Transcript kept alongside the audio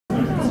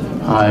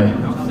Hi.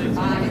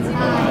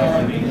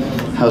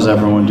 How's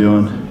everyone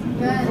doing?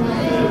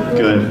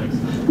 Good.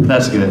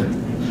 That's good.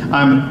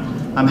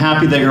 I'm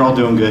happy that you're all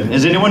doing good.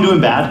 Is anyone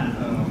doing bad?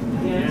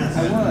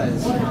 I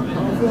was.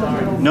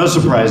 No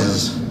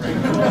surprises.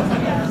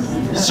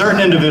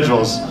 Certain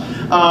individuals.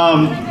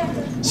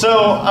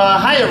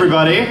 Hi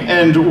everybody,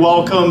 and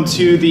welcome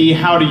to the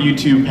How to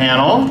YouTube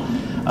panel.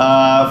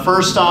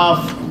 First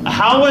off,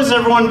 how has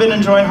everyone been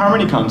enjoying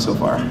Harmonycon so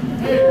far?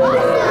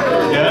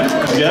 Good?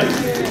 Good?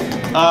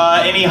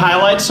 Any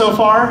highlights so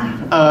far?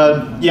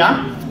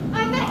 Yeah?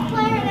 I met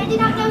Claire and I did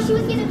not know she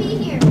was going to be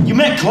here. You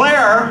met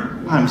Claire?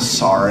 I'm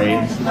sorry.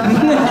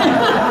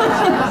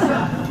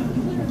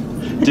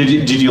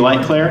 Did you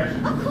like Claire?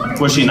 Of course.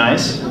 Was she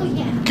nice? Oh,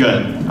 yeah.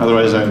 Good.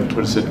 Otherwise I would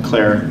have said,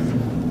 Claire,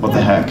 what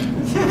the heck?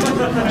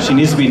 She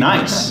needs to be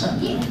nice.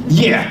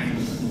 Yeah.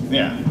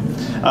 Yeah.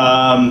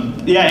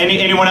 Yeah,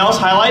 anyone else?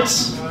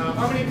 Highlights?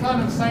 Harmonycon,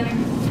 I'm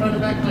signing front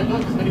and back of my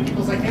book as many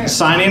people as I can.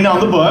 Signing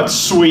on the book.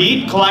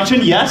 Sweet.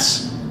 Collection,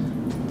 yes?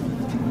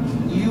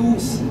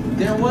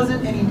 There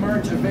wasn't any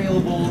merch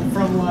available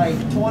from like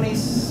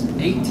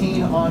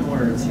 2018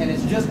 onwards, and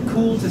it's just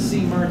cool to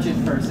see merch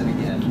in person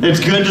again.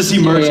 It's good to see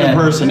merch in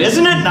person.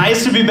 Isn't it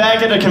nice to be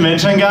back at a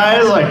convention,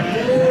 guys? Like,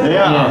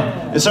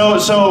 yeah. So,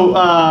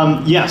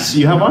 yes,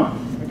 you have one? I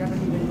got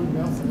Ingrid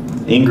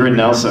Nelson. Ingrid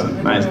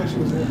Nelson, nice.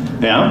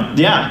 Yeah,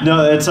 yeah.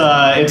 No, it's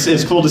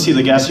cool to see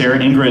the guests here.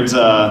 Ingrid's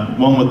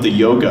one with the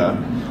yoga.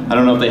 I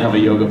don't know if they have a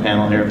yoga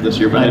panel here this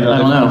year, but I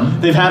don't know.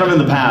 They've had them in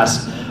the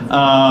past.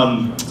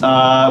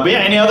 But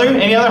yeah, any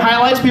other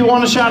highlights people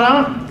want to shout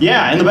out?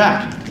 Yeah, in the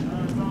back.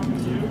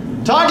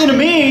 Talking to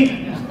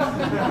me.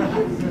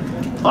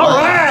 All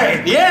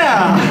right,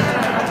 yeah.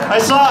 I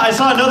saw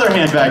another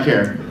hand back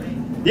here.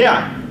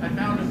 Yeah. I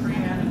found a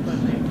free-handed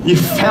plushie. You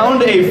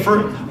found a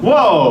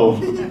whoa.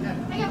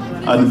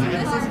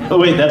 Oh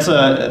wait, that's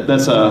a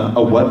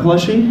what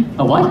plushie?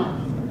 A what?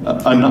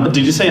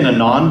 Did you say an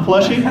anon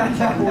plushie?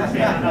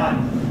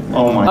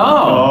 Oh my.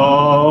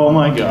 Oh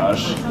my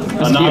gosh.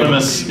 That's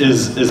Anonymous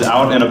is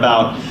out and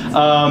about.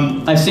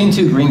 I've seen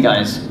two green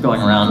guys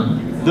going around.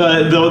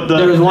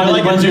 There's one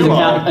like that's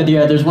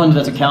there's one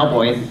that's a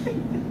cowboy.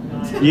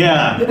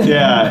 Yeah,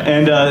 yeah,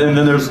 and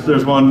then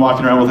there's one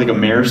walking around with like a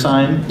mayor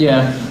sign.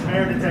 Yeah.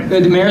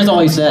 The mayor's all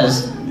he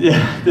says.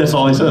 Yeah, that's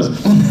all he says.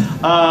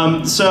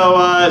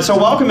 So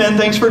welcome in.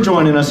 Thanks for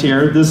joining us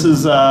here. This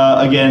is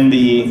again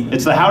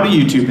it's the How to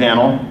YouTube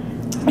panel,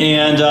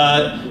 and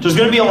there's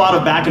going to be a lot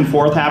of back and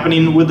forth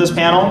happening with this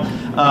panel.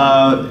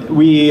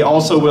 We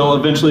also will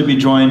eventually be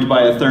joined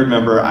by a third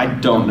member. I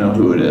don't know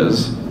who it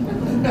is.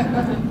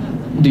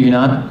 Do you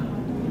not?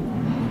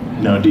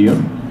 No, do you?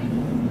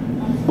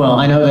 Well,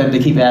 I know that they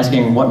keep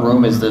asking what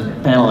room is the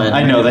panel in.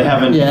 I know, they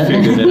haven't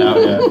figured it out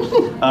yet.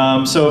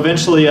 So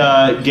eventually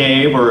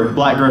Gabe, or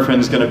Black Griffin,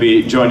 is going to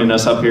be joining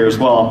us up here as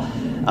well.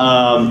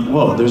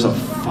 Whoa, there's a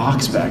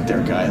fox back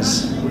there,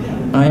 guys.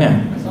 Oh yeah.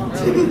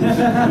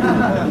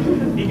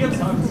 He gives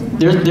hugs.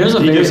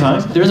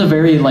 There's a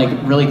very like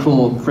really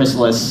cool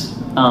chrysalis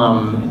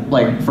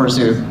like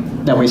fursuit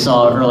that we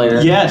saw earlier.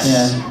 Yes.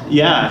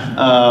 Yeah.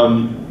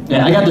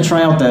 Yeah. I got to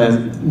try out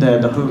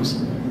the hooves.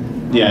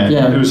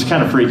 Yeah, it was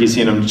kind of freaky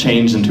seeing him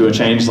change into a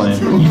changeling.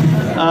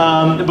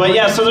 But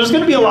yeah, so there's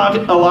going to be a lot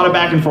of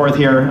back and forth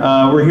here.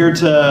 We're here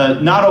to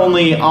not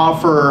only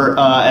offer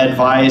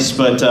advice,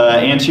 but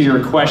answer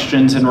your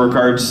questions in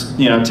regards,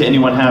 to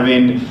anyone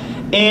having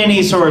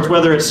any sorts,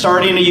 whether it's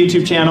starting a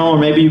YouTube channel or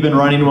maybe you've been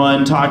running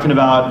one, talking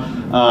about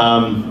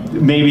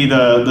maybe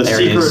the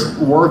secret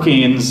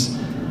workings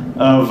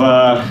of.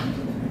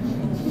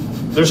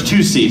 There's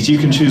two seats. You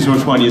can choose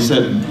which one you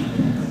sit in.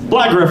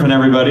 Black Griffin,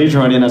 everybody,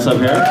 joining us up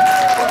here.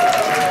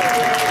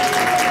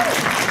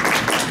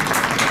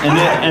 And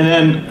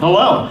then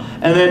hello.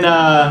 And then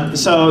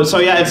so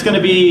yeah, it's going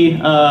to be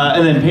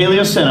and then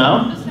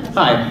PaleoSteno.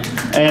 Hi.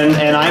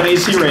 And I'm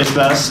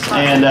ACRacebest,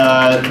 and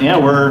yeah,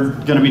 we're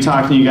going to be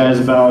talking to you guys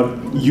about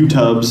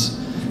YouTubes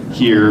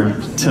here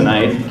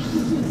tonight.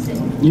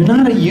 You're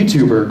not a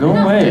YouTuber. Go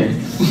away.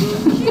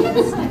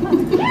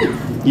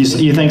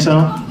 You think so?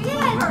 Yeah.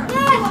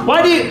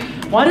 Why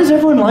does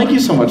everyone like you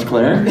so much,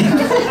 Claire? I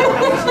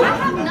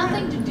have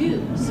nothing to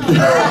do, so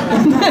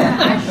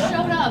I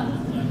showed up.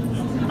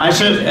 I'm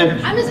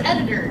his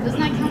editor. Doesn't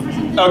that count for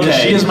something? Okay. Yeah,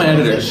 she is my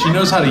editor. She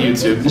knows how to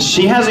YouTube.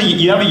 You have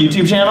a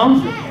YouTube channel?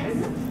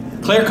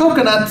 Claire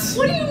Coconuts.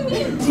 What do you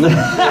mean?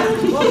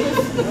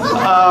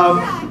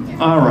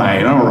 All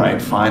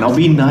right, fine. I'll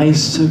be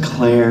nice to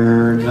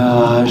Claire,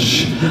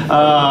 gosh.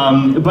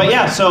 But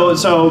yeah, so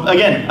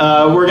again,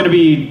 we're gonna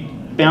be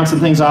bouncing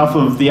things off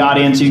of the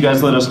audience. You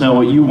guys let us know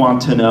what you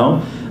want to know.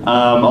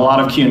 A lot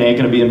of Q&A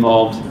going to be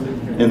involved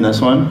in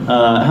this one.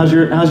 How's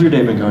your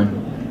day been going?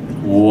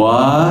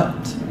 What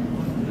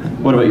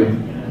about you?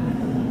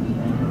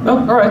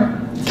 Oh, all right.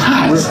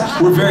 Guys,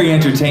 we're very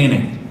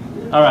entertaining.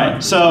 All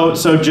right, so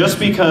just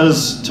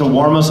because to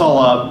warm us all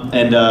up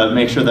and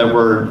make sure that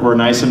we're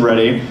nice and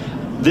ready,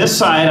 this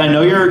side, I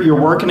know you're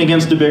working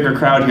against a bigger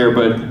crowd here,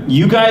 but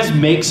you guys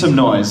make some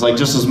noise, like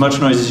just as much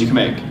noise as you can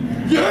make.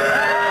 Yeah!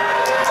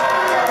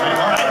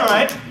 All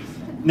right.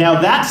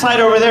 Now that side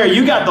over there,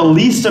 you got the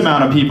least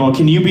amount of people.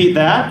 Can you beat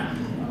that?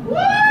 Ooh,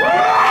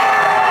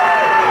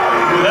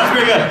 that's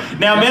pretty good.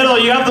 Now middle,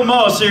 you have the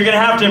most, so you're gonna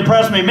have to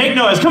impress me. Make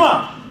noise, come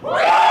on. All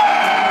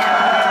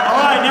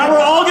right, now we're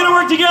all gonna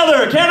work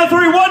together. Count of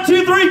 3, 1,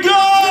 2, 3, go!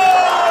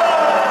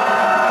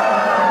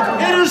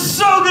 It is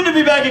so good to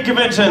be back at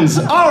conventions.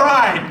 All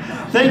right,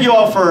 thank you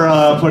all for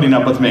putting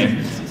up with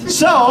me.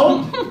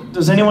 So,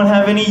 does anyone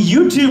have any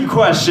YouTube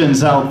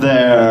questions out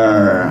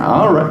there?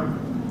 All right.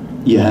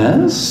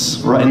 Yes,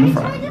 right in the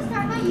front. I'm trying to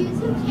start my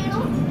YouTube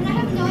channel, and I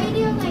have no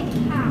idea like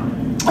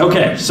how.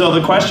 Okay, so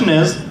the question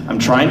is, I'm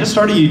trying to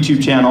start a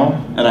YouTube channel,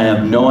 and I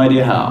have no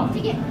idea how. To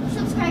get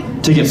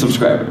subscribers. To get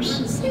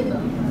subscribers.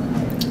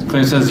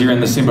 Claire says you're in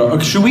the same boat.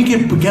 Okay, should we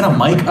get a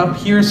mic up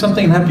here or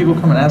something and have people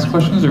come and ask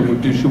questions, or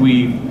should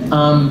we?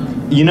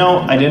 You know,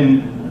 I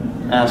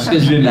didn't ask.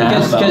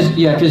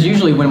 Because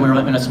usually when we're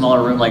in a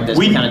smaller room like this,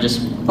 we kind of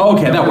just. Oh,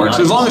 okay, that works.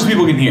 As long as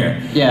people can hear.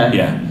 Yeah.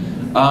 Yeah.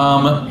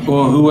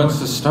 Well, who wants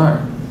to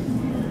start?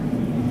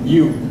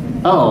 You.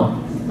 Oh.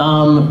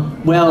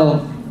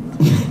 Well,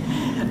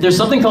 there's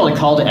something called a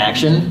call to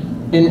action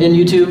in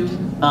YouTube,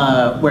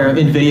 where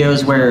in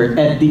videos where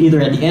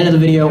either at the end of the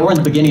video or in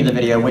the beginning of the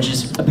video, which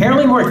is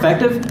apparently more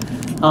effective,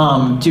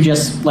 to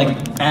just like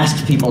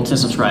ask people to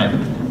subscribe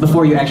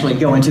before you actually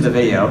go into the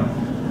video.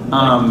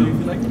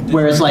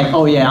 Where it's like,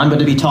 oh yeah, I'm going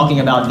to be talking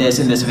about this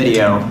in this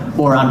video,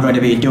 or I'm going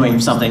to be doing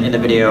something in the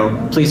video.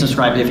 Please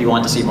subscribe if you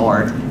want to see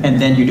more, and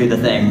then you do the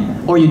thing,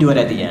 or you do it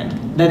at the end.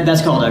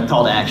 That's called a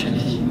call to action.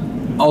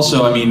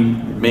 Also, I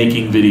mean,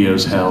 making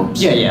videos helps.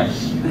 Yeah.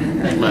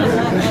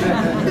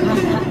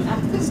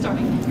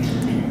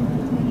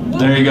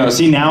 There you go.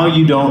 See, now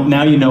you don't.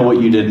 Now you know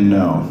what you didn't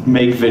know.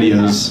 Make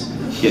videos.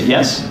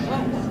 Yes.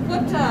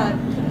 What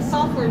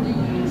software do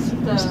you use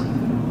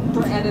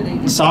for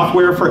editing?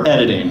 Software for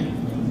editing.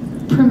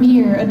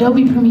 Premiere,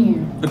 Adobe Premiere.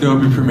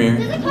 Adobe Premiere.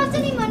 Does it cost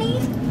any money?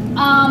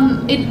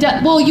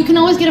 Well, you can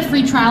always get a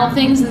free trial of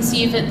things and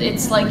see if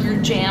it's like your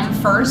jam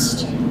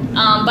first.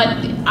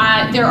 But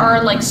there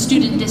are like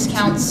student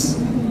discounts.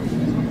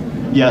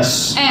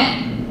 Yes.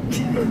 And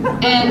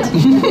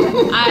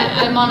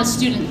I'm on a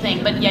student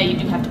thing, but yeah, you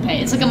do have to pay.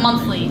 It's like a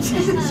monthly.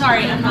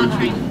 Sorry, I'm not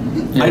trying.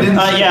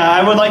 Yeah.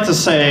 I would like to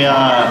say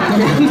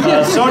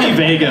Sony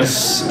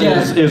Vegas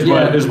is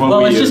what we use.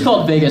 Well, it's just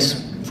called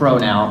Vegas Pro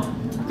now,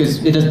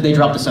 because they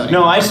dropped the Sony.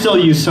 No, I still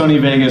use Sony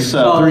Vegas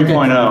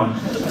 3.0.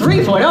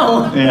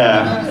 3.0?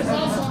 Yeah.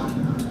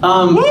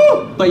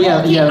 But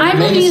yeah,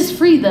 iMovie is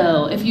free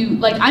though. If you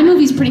like,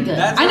 iMovie's pretty good.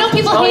 I know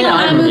people hate on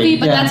iMovie,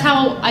 but that's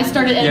how I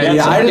started editing.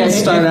 Yeah, I didn't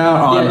start out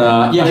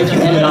on. If you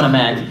edit on a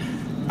Mac.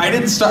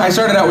 I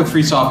started out with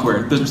free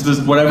software.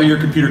 Whatever your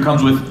computer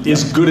comes with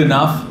is good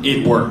enough.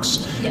 It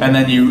works. Yeah. And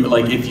then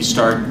if you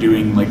start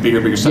doing like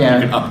bigger stuff,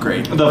 you can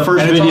upgrade. The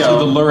first and video.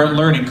 Also the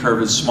learning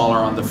curve is smaller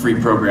on the free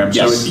program.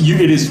 Yes. So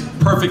it is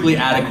perfectly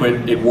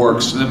adequate. It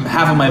works.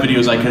 Half of my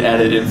videos I could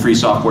edit in free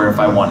software if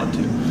I wanted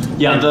to.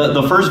 Yeah,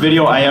 the first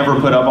video I ever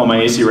put up on my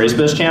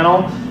ACRacebest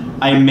channel,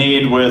 I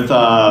made with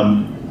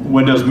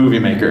Windows Movie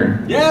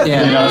Maker. Yes.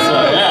 Yeah. You know,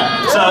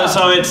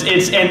 so it's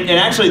and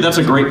actually that's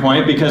a great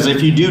point, because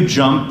if you do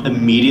jump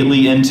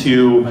immediately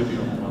into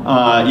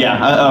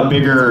a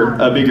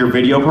bigger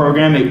video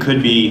program, it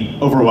could be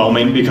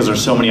overwhelming because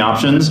there's so many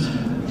options.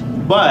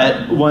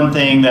 But one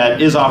thing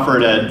that is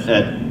offered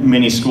at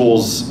many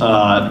schools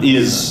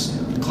is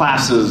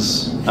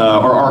classes,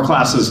 or our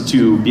classes,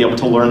 to be able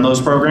to learn those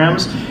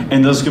programs,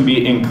 and those can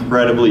be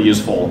incredibly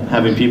useful,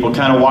 having people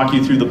kind of walk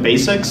you through the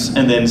basics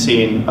and then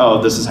seeing,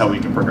 oh, this is how we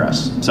can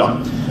progress.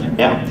 So,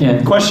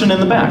 yeah. Question in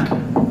the back.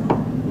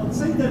 Let's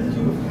say that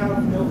you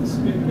have no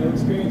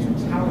experience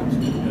or talent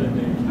with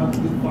editing. How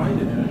do you find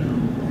an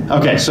editor?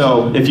 Okay,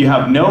 so if you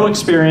have no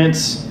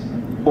experience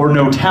or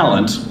no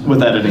talent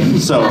with editing,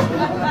 so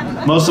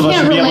most of us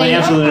should be able to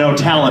answer the no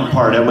talent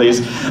part at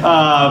least.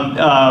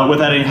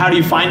 With editing, how do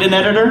you find an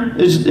editor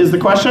is the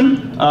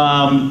question.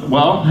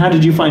 Well, how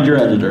did you find your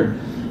editor?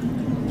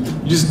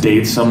 You just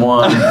date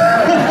someone. And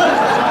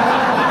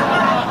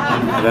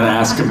then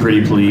ask them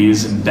pretty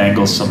please and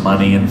dangle some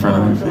money in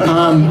front of them.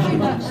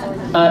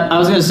 I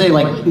was gonna say,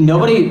 like,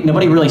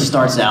 nobody really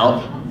starts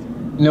out.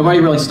 Nobody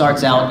really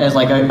starts out as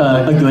like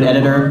a good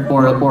editor,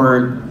 or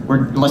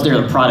unless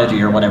they're a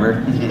prodigy or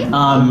whatever.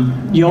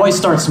 You always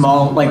start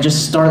small. Like,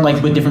 just start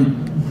like with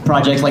different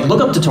projects. Like,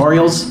 look up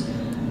tutorials.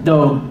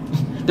 Though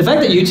the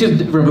fact that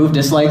YouTube removed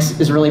dislikes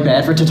is really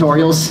bad for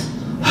tutorials.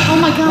 Oh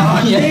my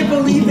god! I can't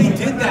believe they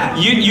did that.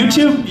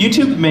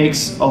 YouTube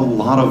makes a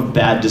lot of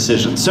bad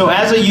decisions. So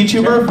as a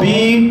YouTuber,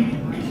 be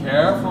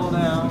careful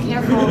now.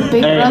 Careful,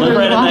 Big Brother. Hey, look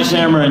right at that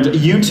camera. And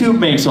YouTube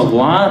makes a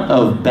lot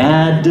of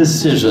bad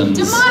decisions.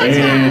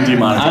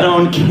 Demonetize. I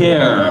don't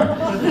care.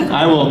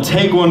 I will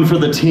take one for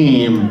the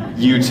team,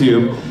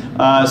 YouTube.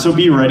 So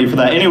be ready for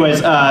that.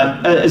 Anyways,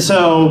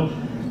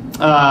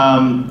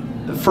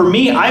 for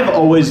me, I've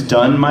always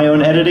done my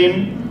own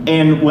editing,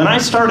 and when I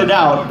started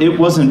out, it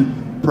wasn't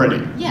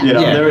pretty. Yeah. You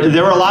know,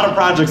 there were a lot of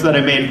projects that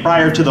I made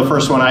prior to the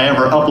first one I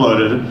ever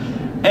uploaded,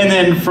 and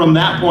then from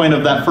that point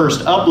of that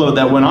first upload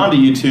that went onto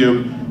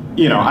YouTube,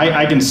 you know,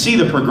 I can see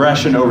the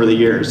progression over the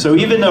years. So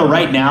even though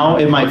right now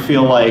it might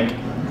feel like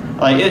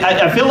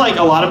I feel like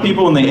a lot of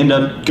people, when they end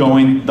up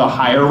going the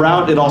higher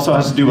route, it also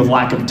has to do with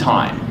lack of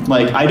time.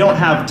 Like, I don't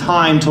have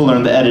time to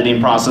learn the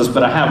editing process,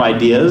 but I have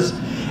ideas.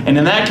 And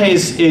in that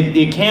case,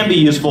 it can be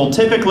useful.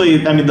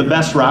 Typically, I mean, the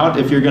best route,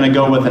 if you're going to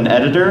go with an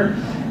editor,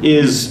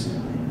 is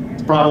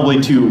probably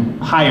to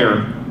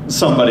hire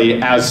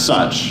somebody as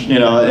such, you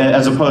know,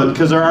 as opposed,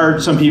 because there are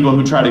some people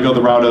who try to go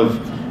the route of,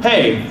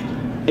 hey,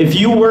 if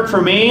you work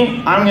for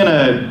me, I'm going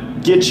to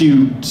get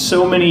you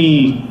so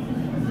many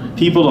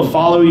people to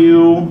follow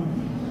you.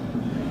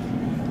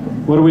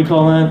 What do we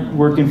call that?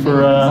 Working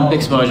for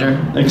exposure.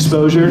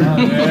 Exposure.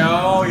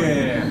 Oh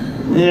yeah.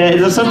 Yeah,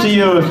 it's up to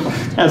you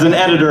as an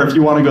editor if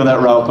you want to go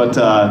that route, but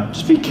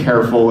just be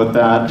careful with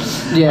that.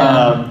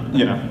 Yeah.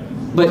 You know.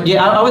 But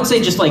yeah, I would say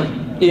just like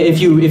if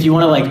you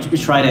want to like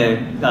try to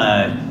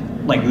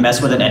like mess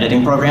with an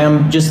editing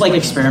program, just like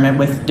experiment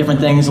with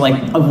different things. Like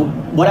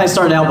what I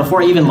started out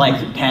before I even like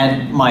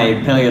had my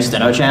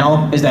PaleoSteno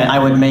channel is that I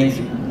would make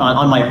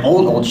on my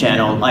old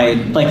channel, I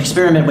like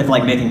experiment with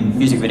like making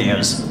music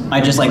videos. I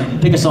just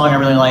like pick a song I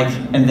really like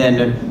and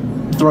then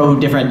throw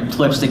different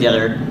clips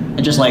together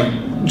and just like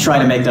try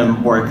to make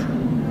them work.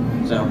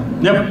 So.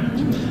 Yep.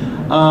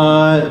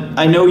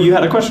 I know you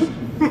had a question.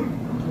 I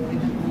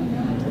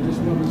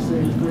just wanted to say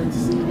it's great to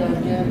see you guys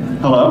again.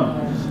 Hello.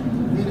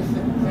 Me and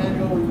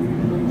Samuel, we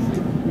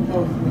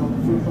both, you know,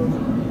 food post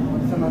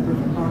on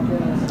semi-perfect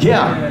podcast.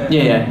 Yeah.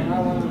 Yeah. And I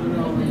wanted to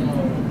know,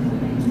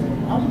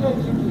 how do you guys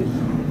usually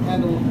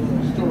handle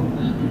the storage?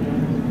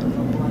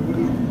 Like, would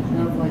you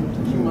have like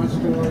too much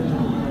storage?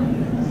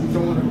 You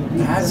don't want to.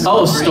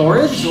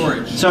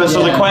 Storage? So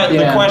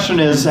the question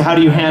is, how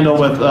do you handle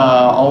with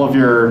all of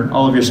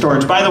your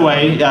storage? By the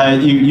way,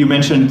 you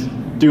mentioned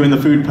doing the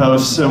food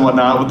posts and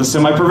whatnot with the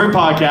Semi-Perfect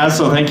podcast,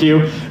 so thank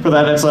you for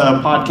that. It's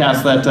a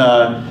podcast that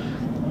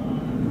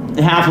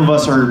half of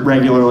us are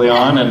regularly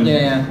on, and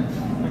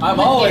I'm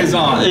always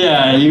on.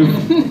 Yeah,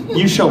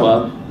 you show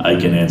up. I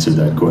can answer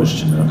that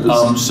question.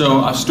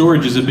 So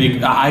storage is a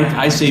big.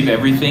 I save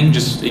everything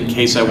just in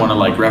case I want to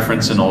like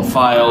reference an old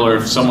file, or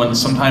if someone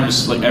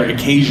sometimes like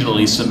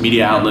occasionally some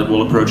media outlet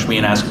will approach me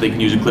and ask if they can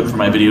use a clip for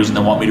my videos, and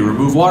they want me to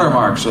remove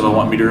watermarks, or they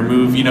want me to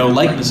remove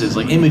likenesses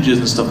like images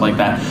and stuff like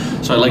that.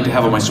 So I like to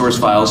have all my source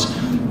files.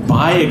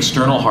 Buy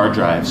external hard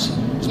drives.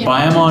 Just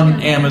buy them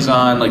on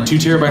Amazon, like 2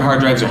 terabyte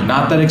hard drives are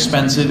not that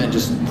expensive, and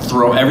just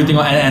throw everything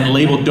on and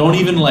label. Don't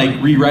even like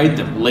rewrite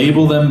them.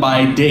 Label them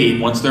by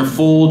date. Once they're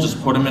full,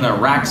 just put them in a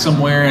rack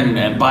somewhere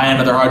and buy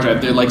another hard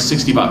drive. They're like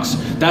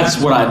 $60. That's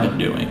what I've been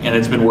doing, and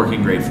it's been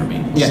working great for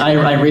me. Yeah,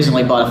 I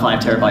recently bought a 5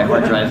 terabyte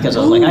hard drive because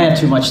I was like, I have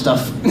too much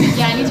stuff.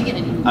 Yeah, I need to get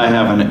it. I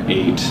have an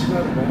 8,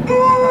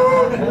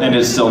 and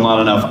it's still not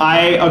enough.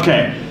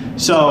 Okay.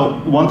 So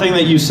one thing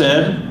that you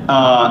said,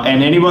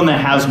 and anyone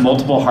that has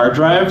multiple hard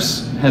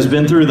drives has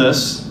been through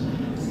this,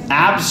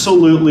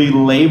 absolutely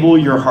label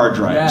your hard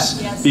drives.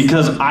 Yes.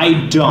 Because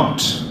I don't.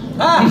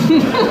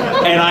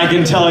 And I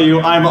can tell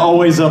you, I'm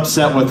always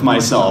upset with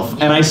myself,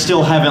 and I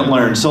still haven't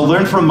learned. So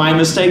learn from my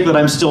mistake that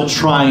I'm still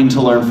trying to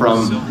learn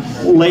from.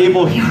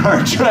 Label your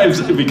hard drives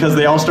because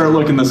they all start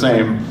looking the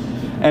same.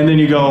 And then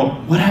you go,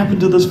 what happened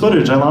to this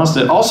footage? I lost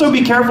it. Also,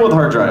 be careful with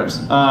hard drives.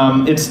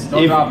 Don't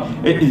drop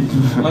them.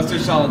 Unless they're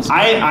solid state.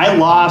 I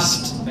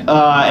lost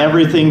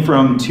everything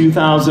from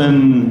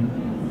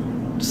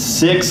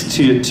 2006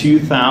 to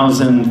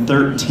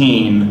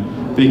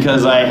 2013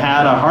 because I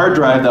had a hard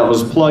drive that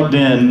was plugged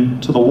in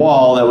to the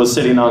wall that was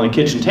sitting on the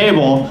kitchen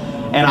table.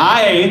 And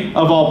I,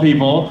 of all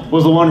people,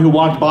 was the one who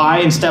walked by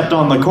and stepped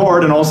on the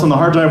cord, and all of a sudden the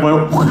hard drive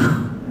went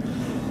whoosh.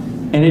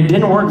 And it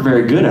didn't work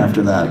very good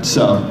after that.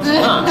 So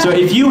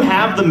if you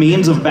have the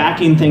means of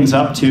backing things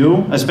up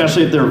too,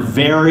 especially if they're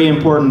very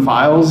important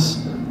files,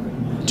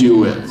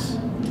 do it.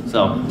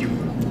 So,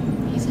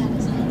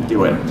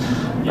 do it.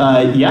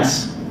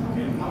 Yes?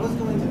 Okay, I was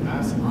going to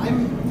ask,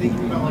 I'm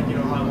thinking about like,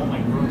 how I want my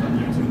growth on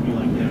YouTube to be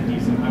like,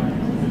 decent.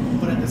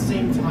 But at the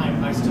same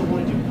time, I still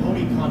want to do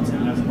pony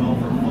content as well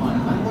for fun.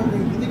 I'm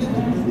wondering, do you think it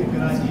would be a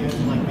good idea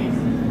to like make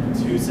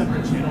 2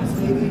 separate channels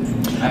maybe?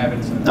 I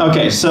haven't said.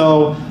 Okay,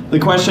 so the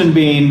question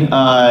being,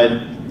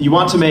 you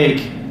want to make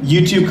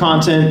YouTube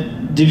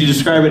content, did you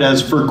describe it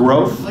as for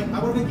growth? Like, I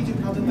want to make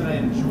YouTube content that I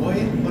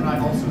enjoy, but I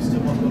also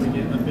still want to be able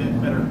to get a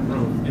bit better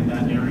growth in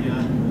that area.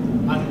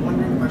 I'm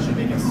wondering if I should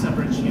make a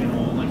separate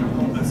channel, like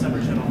a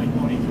separate channel, make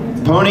pony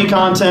content. Pony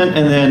content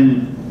and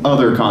then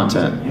other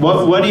content.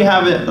 What do you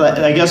have it,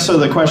 I guess so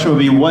the question would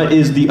be, what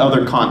is the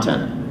other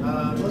content?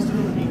 Most of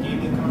it would be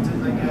gaming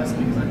content, I guess,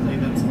 because I play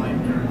them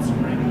Spiders,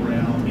 Rainbow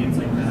Rail, games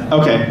like that.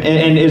 Okay,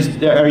 and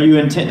are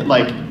you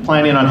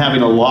planning on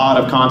having a lot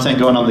of content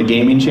going on the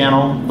gaming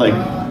channel? I'm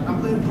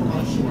planning for a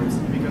lot of shorts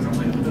because I'm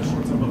planning for the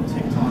shorts on both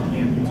TikTok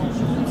and YouTube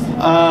shorts.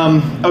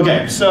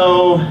 Okay,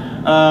 so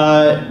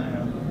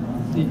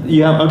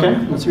okay.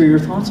 Let's hear your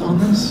thoughts on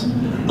this.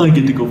 I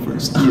get to go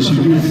first. Yes,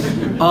 you do.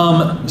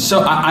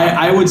 So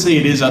I would say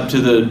it is up to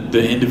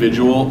the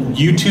individual.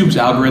 YouTube's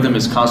algorithm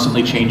is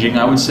constantly changing.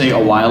 I would say a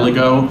while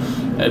ago,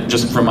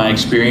 just from my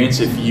experience,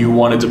 if you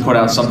wanted to put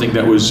out something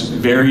that was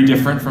very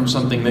different from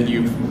something that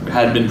you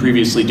had been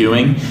previously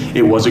doing,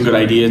 it was a good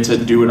idea to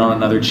do it on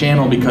another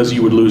channel, because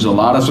you would lose a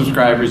lot of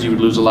subscribers, you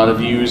would lose a lot of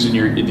views, and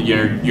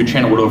your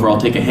channel would overall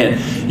take a hit.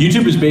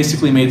 YouTube has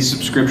basically made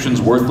subscriptions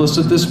worthless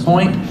at this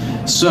point.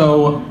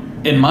 So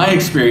in my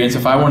experience,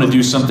 if I want to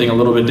do something a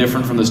little bit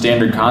different from the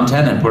standard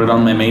content and put it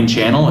on my main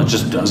channel, it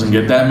just doesn't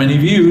get that many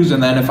views.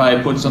 And then if I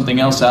put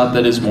something else out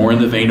that is more in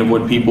the vein of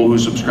what people who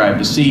subscribe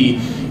to see,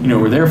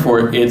 were there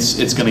for,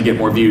 it's going to get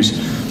more views.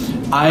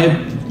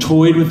 I've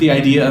toyed with the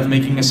idea of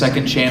making a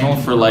second channel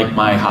for like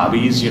my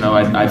hobbies.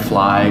 I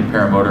fly,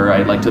 paramotor,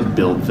 I like to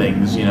build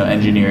things,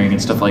 engineering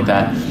and stuff like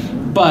that.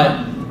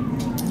 But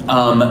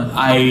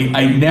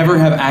I never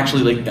have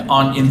actually,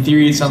 in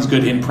theory it sounds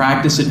good, in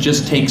practice it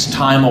just takes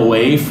time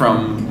away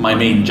from my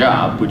main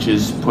job, which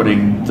is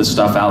putting the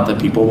stuff out that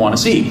people want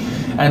to see.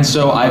 And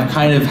so I've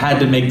kind of had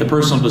to make the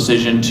personal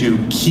decision to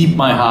keep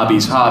my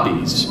hobbies,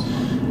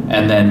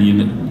 and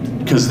then,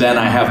 because then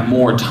I have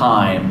more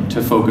time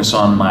to focus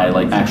on my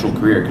actual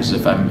career. Because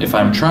if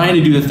I'm trying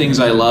to do the things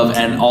I love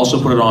and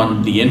also put it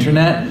on the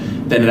internet,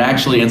 then it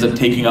actually ends up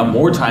taking up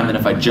more time than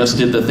if I just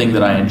did the thing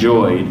that I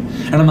enjoyed.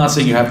 And I'm not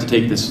saying you have to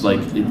take this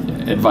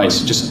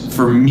advice. Just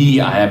for me,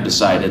 I have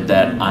decided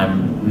that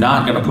I'm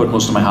not going to put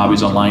most of my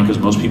hobbies online, because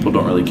most people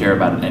don't really care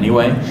about it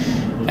anyway.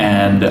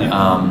 And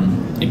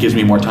it gives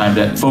me more time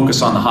to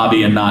focus on the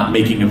hobby and not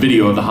making a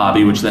video of the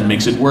hobby, which then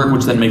makes it work,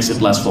 which then makes it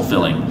less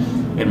fulfilling,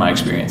 in my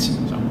experience.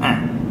 So.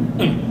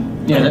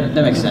 Yeah,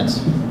 that makes sense.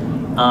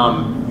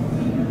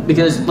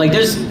 Because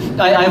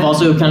I've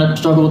also kind of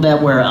struggled with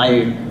that, where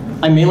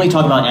I mainly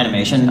talk about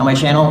animation on my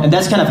channel, and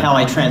that's kind of how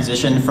I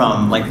transitioned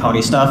from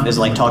pony stuff, is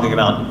talking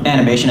about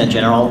animation in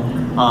general.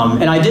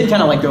 And I did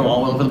kind of go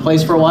all over the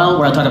place for a while,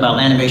 where I talk about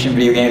animation,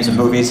 video games, and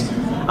movies.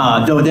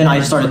 Though then I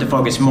started to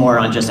focus more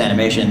on just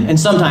animation, and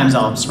sometimes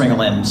I'll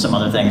sprinkle in some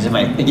other things if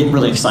I get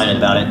really excited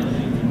about it.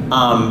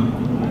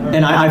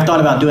 And I've thought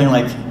about doing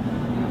like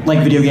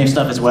video game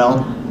stuff as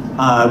well,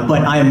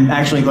 but I'm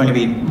actually going to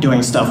be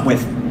doing stuff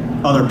with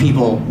other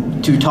people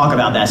to talk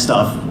about that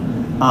stuff.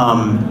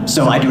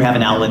 So I do have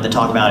an outlet to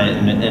talk about it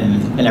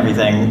and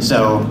everything.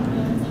 So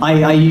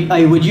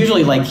I would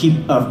usually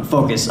keep a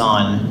focus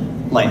on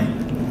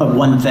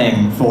one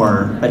thing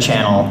for a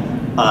channel,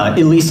 at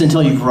least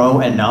until you grow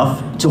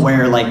enough to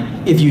where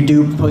if you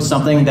do post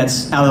something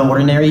that's out of the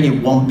ordinary,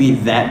 it won't be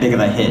that big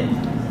of a hit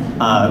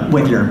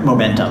with your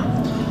momentum.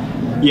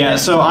 Yeah,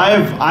 so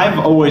I've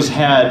always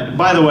had,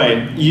 by the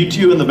way, you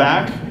two in the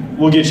back,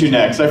 we'll get you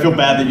next. I feel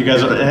bad that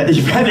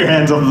you've had your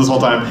hands up this whole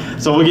time,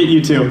 so we'll get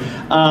you two.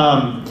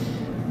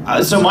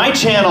 So my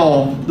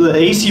channel, the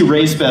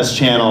ACRacebest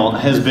channel,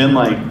 has been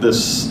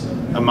this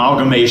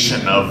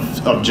amalgamation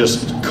of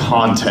just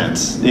content.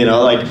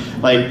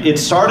 It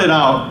started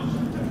out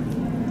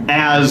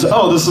as,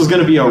 oh, this is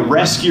going to be a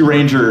Rescue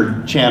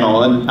Ranger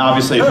channel, and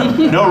obviously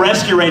no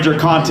Rescue Ranger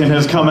content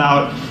has come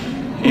out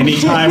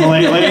anytime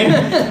lately.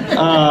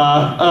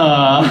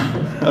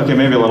 Okay,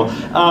 maybe a little.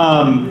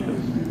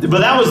 But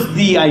that was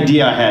the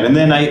idea I had, and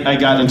then I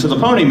got into the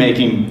pony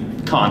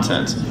making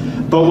content.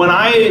 But when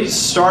I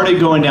started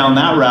going down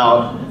that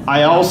route,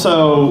 I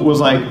also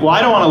was like, well,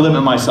 I don't want to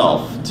limit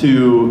myself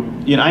to,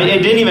 it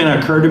didn't even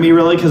occur to me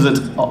really, because it,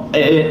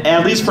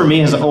 at least for me,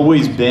 has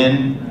always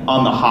been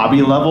on the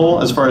hobby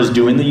level as far as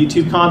doing the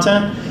YouTube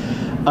content.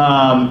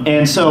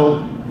 And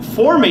so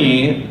for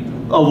me,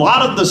 a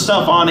lot of the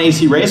stuff on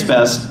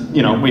ACRacebest,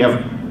 we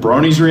have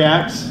Bronies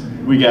React,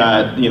 we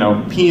got,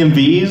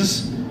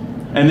 PMVs,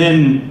 and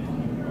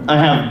then I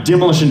have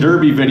Demolition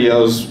Derby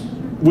videos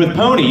with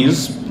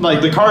ponies.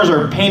 The cars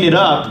are painted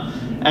up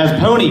as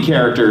pony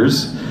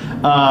characters,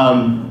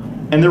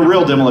 and they're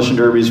real Demolition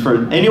Derbies.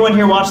 For anyone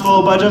here watch the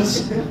Low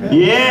Budgets?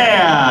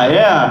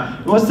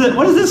 Yeah. What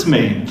does this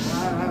mean?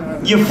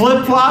 You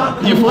flip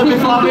flop? You flippy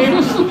floppy?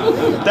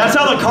 That's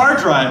how the car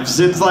drives.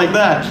 It's like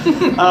that.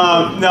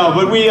 No,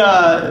 but we,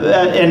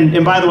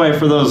 and by the way,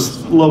 for those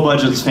Low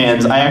Budgets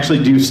fans, I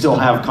actually do still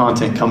have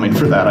content coming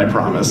for that, I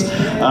promise.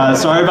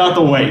 Sorry about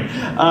the wait.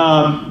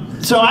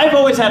 So I've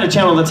always had a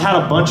channel that's had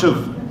a bunch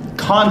of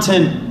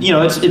content,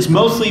 it's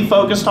mostly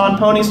focused on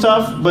pony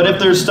stuff, but if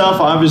there's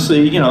stuff,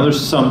 obviously, there's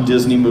some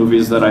Disney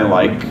movies that I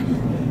like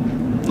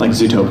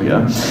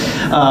Zootopia.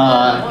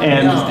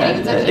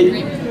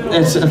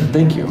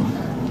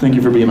 Thank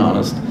you for being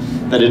honest,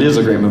 that it is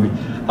a great movie.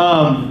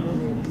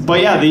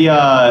 But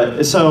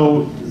yeah,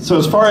 so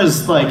as far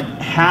as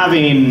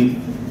having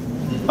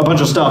a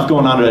bunch of stuff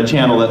going on at a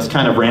channel that's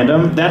kind of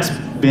random, that's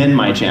been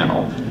my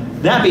channel.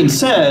 That being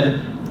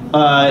said,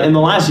 in the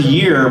last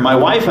year, my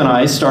wife and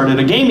I started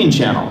a gaming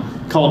channel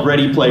called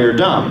Ready Player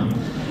Dumb,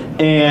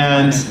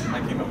 and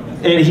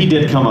he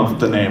did come up with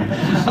the name.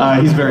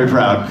 He's very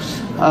proud.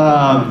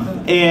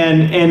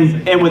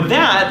 And with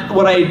that,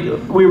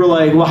 we were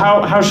like, well,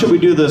 how should we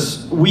do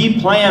this? We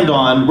planned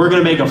on, we're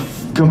going to make a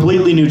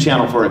completely new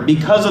channel for it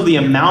because of the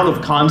amount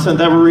of content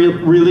that we're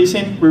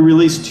releasing. We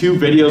release 2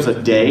 videos a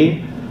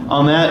day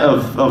on that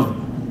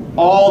of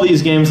all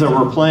these games that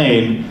we're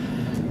playing,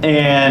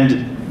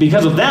 and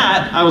because of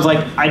that, I was like,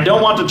 I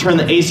don't want to turn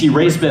the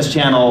ACRacebest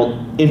channel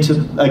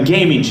into a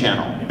gaming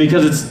channel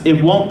because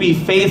it won't be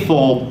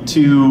faithful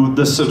to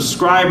the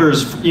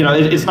subscribers. You know,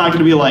 it's not going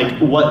to be like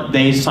what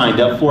they signed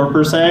up for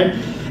per se.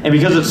 And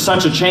because it's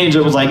such a change,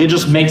 it was like, it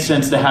just makes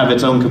sense to have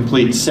its own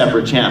complete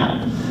separate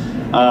channel.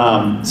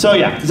 So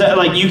yeah,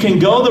 like you can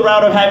go the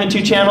route of having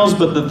 2 channels,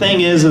 but the thing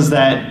is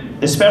that,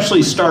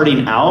 especially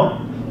starting out,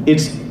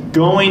 it's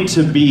going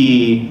to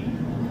be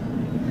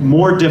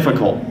more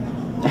difficult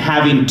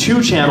having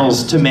 2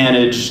 channels to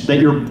manage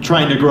that you're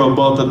trying to grow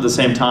both at the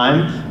same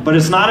time, but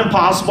it's not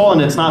impossible and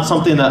it's not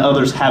something that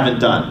others haven't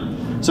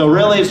done. So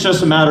really it's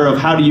just a matter of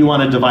how do you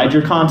want to divide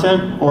your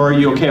content, or are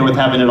you okay with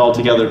having it all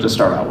together to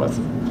start out with?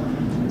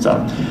 So,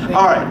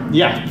 all right,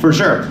 yeah, for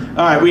sure.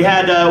 All right, we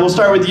had, we'll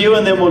start with you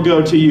and then we'll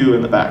go to you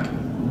in the back.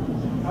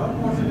 How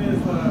important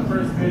is the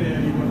first video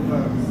you would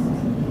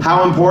post?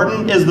 How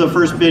important is the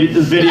first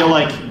video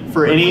like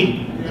for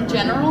any? In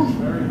general?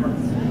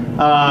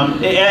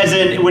 As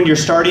in when you're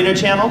starting a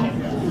channel?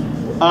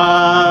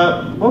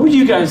 What would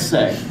you guys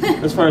say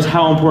as far as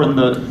how important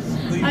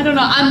I don't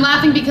know. I'm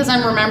laughing because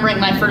I'm remembering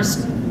my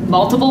first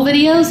multiple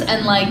videos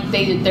and like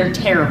they're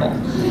terrible.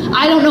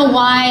 I don't know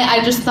why.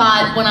 I just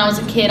thought when I was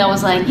a kid, I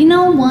was like, you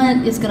know what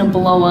is gonna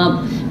blow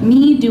up?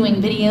 Me doing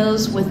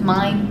videos with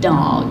my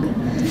dog.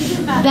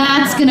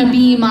 That's gonna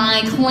be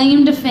my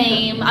claim to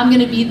fame. I'm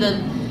gonna be the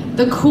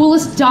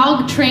coolest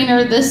dog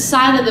trainer this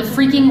side of the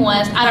freaking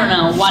West. I don't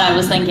know what I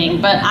was thinking,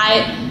 but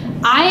I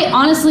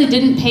honestly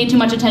didn't pay too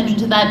much attention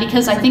to that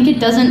because I think it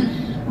doesn't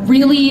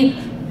really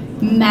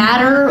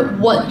matter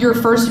what your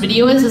first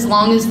video is as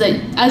long as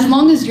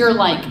you're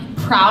like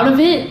proud of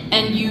it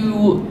and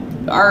you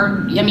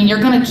are, I mean,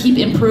 you're gonna keep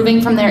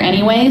improving from there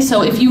anyway.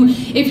 So if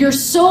you're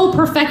so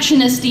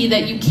perfectionisty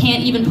that you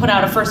can't even put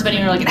out a first video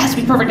and you're like, it has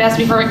to be perfect, it has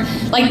to be perfect,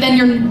 like then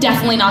you're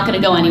definitely not gonna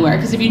go anywhere.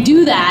 Because if you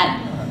do that,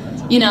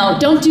 you know,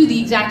 don't do the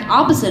exact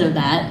opposite of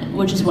that,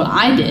 which is what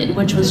I did,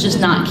 which was just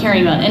not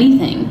caring about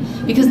anything.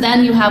 Because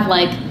then you have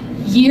like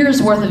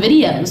years worth of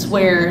videos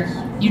where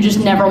you just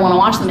never want to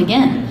watch them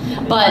again.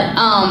 But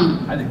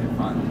I think they're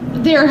fun.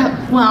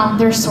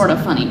 they're sort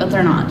of funny, but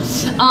they're not.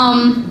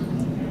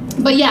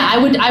 But yeah,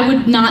 I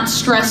would not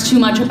stress too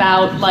much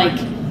about like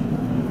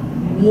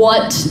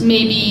what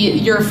maybe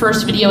your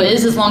first video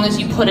is, as long as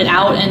you put it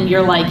out and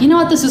you're like, you know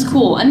what, this is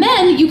cool. And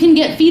then you can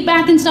get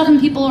feedback and stuff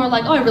and people are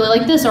like, oh, I really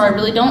like this or I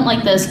really don't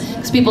like this,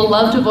 because people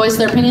love to voice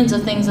their opinions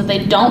of things that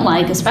they don't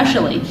like,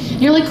 especially.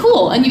 And you're like,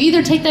 cool. And you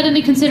either take that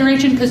into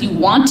consideration because you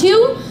want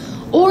to,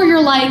 or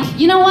you're like,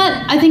 you know what,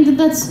 I think that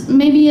that's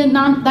maybe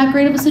not that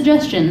great of a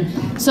suggestion,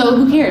 so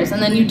who cares? And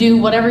then you do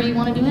whatever you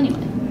want to do anyway.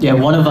 Yeah,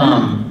 one of,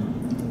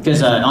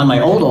 because on my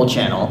old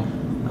channel,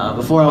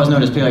 before I was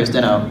known as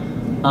PaleoSteno,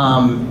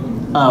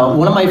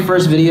 one of my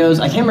first videos,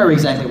 I can't remember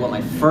exactly what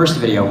my first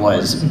video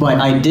was, but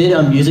I did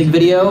a music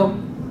video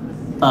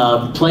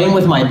playing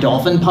with my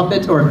dolphin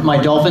puppet, or my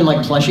dolphin like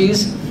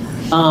plushies.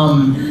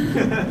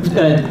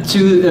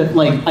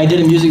 I did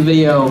a music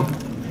video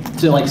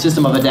to like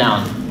System of a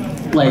Down,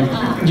 like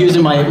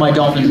using my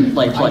dolphin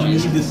like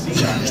plushies.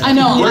 I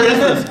know. Where is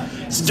this?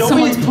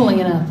 Someone's pulling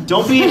it up.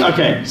 Don't be,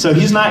 okay, so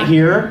he's not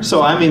here,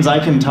 so that means I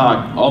can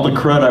talk all the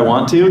crud I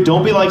want to.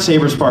 Don't be like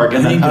Saberspark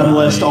and then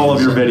unlist all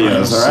of your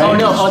videos, all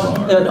right? Oh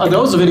no,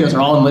 those videos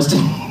are all unlisted.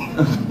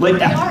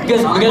 Like,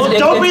 well,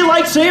 don't be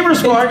like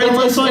Saberspark and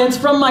list like... It's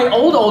from my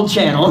old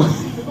channel.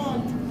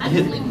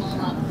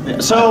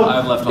 So,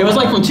 it was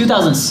like from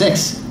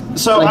 2006.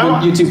 So like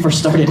when YouTube first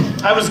started.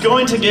 I was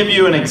going to give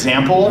you an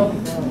example,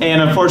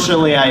 and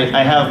unfortunately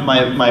I have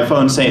my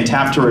phone saying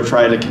tap to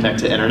retry to connect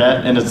to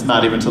internet, and it's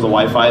not even to the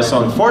Wi-Fi,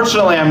 so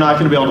unfortunately I'm not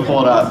going to be able to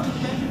pull it up.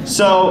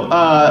 So,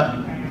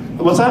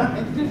 what's that?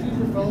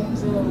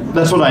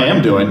 That's what I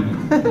am doing.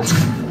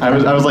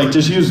 I was like,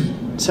 just use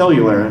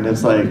cellular, and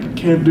it's like,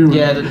 can't do it.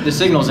 Yeah, the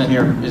signals in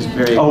here is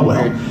very well.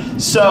 Weird.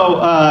 So,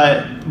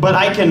 but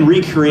I can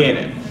recreate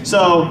it.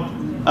 So,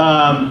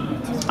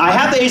 I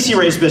have the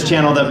ACRacebest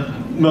channel that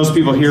most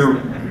people here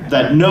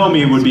that know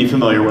me would be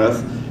familiar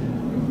with.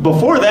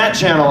 Before that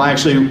channel,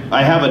 actually,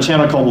 I have a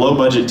channel called Low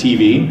Budget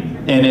TV,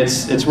 and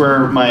it's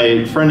where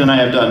my friend and I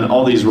have done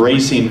all these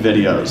racing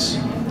videos.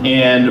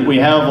 And we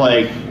have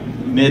like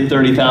mid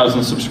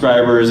 30,000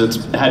 subscribers. It's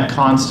had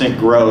constant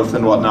growth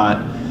and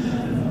whatnot.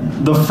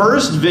 The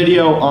first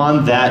video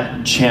on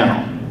that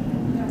channel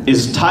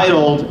is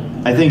titled,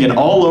 I think in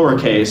all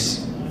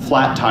lowercase,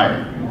 Flat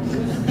Tire.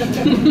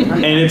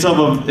 And it's of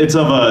a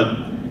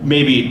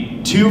maybe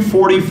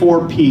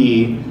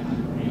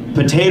 244p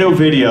potato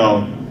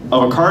video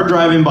of a car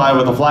driving by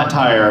with a flat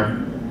tire.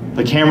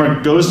 The camera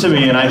goes to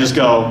me and I just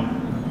go,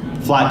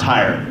 flat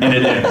tire, and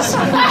it is.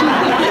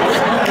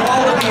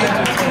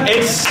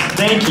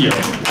 Thank you.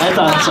 I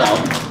thought so.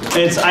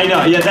 I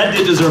know, yeah, that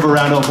did deserve a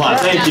round of applause.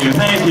 Thank you,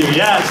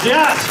 yes,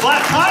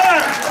 flat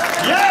tire,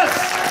 yes!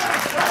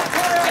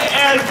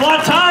 And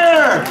flat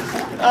tire!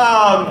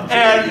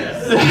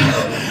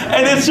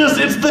 And it's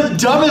the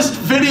dumbest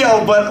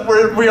video, but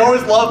we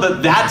always love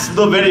that that's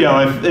the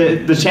video.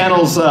 The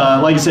channel's,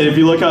 like I said, if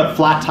you look up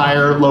Flat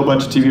Tire, Low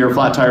Budget TV, or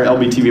Flat Tire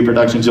LBTV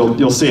Productions,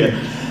 you'll see it.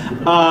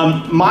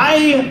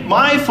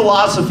 My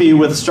philosophy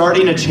with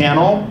starting a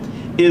channel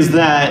is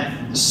that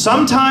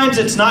sometimes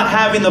it's not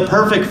having the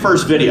perfect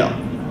first video.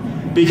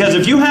 Because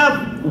if you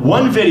have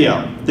one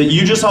video that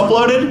you just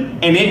uploaded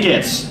and it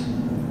gets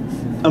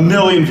 1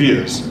 million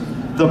views,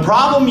 the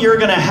problem you're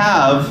gonna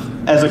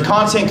have as a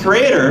content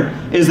creator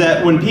is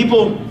that when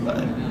people,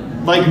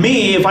 like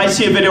me, if I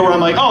see a video where I'm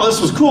like, oh,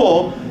 this was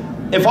cool,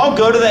 if I'll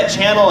go to that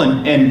channel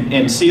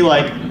and see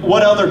like,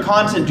 what other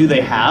content do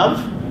they have,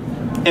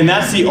 and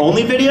that's the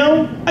only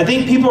video, I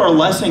think people are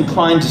less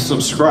inclined to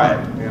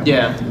subscribe.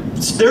 Yeah.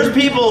 There are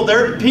people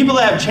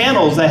that have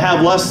channels that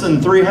have less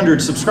than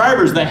 300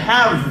 subscribers that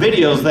have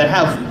videos that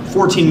have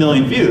 14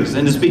 million views,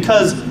 and it's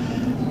because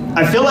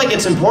I feel like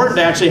it's important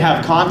to actually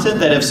have content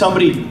that if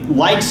somebody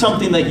likes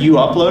something that you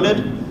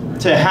uploaded,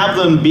 to have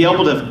them be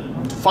able to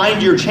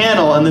find your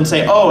channel and then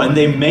say, oh, and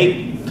they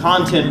make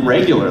content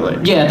regularly.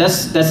 Yeah,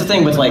 that's the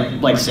thing with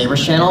like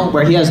Saber's channel,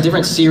 where he has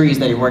different series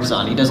that he works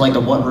on. He does like the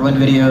What Ruined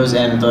videos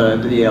and the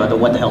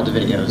What the Hell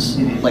videos,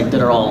 like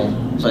that are all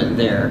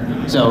there.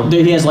 So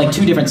he has like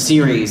 2 different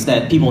series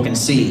that people can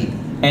see,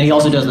 and he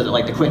also does the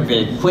quick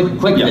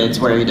vids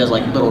where he does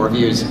like little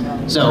reviews.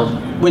 So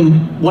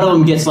when one of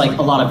them gets like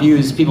a lot of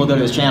views, people go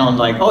to his channel and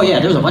like, oh yeah,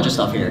 there's a bunch of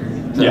stuff here.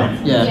 So,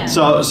 yeah.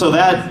 So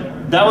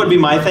that would be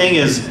my thing.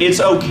 Is it's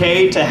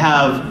okay to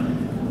have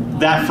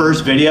that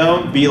first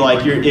video be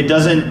like it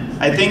doesn't,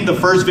 I think the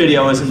first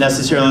video isn't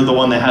necessarily the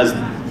one that has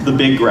the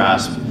big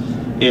grasp.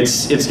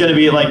 It's gonna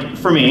be like,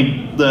 for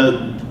me,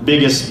 the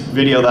biggest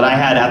video that I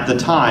had at the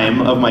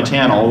time of my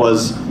channel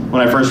was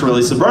when I first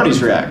released the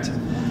Bronies React.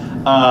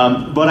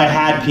 But I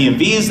had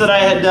PMVs that I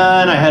had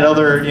done, I had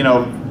other,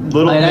 little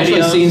videos. I had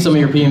actually seen some of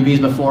your PMVs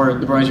before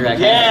the Bronies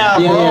React. Yeah.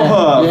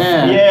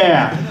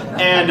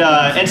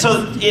 And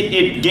so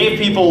it gave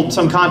people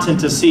some content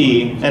to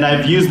see, and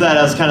I've used that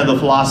as kind of the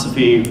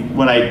philosophy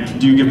when I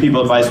do give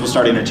people advice with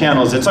starting their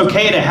channels. It's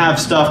okay to have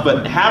stuff,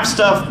 but have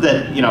stuff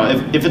that,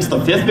 if it's the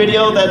 5th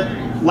video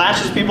that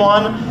latches people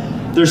on,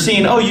 they're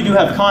seeing, oh, you do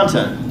have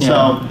content.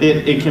 So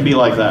it can be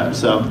like that.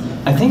 So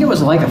I think it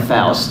was like a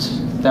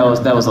Faust. That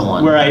was the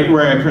one. Where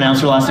I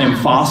pronounced her last name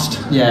Faust?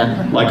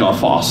 Yeah. Like a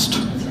Faust.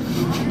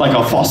 Like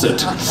a faucet.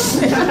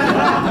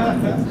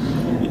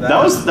 That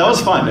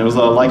was fun. It was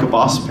a Like a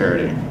Boss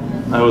parody.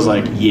 I was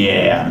like,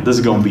 yeah, this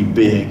is gonna be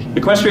big.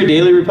 Equestria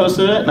Daily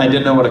reposted it, and I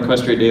didn't know what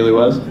Equestria Daily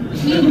was. I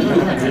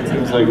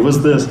was like, what's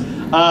this?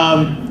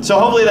 So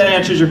hopefully that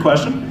answers your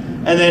question.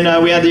 And then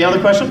we had the other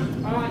question?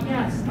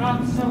 Yes. So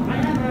I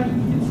have a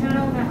YouTube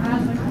channel that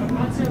has like a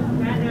bunch of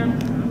random.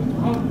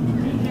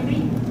 Can you hear me?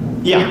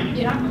 Yeah.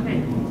 Yeah. Okay.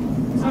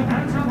 So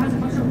that channel has a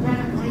bunch of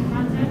random funny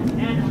content,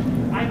 and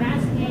I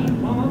managed to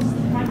gain almost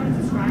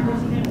 500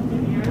 subscribers in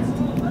 2 years.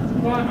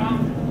 But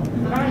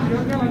about a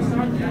year ago, I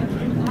started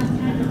doing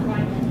content of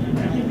like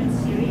a different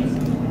series,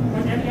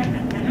 but every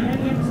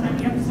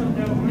episode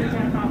though only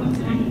got about 20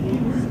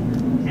 views,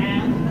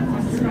 and my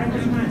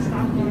subscribers kind of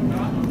stopped going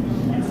up.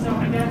 And so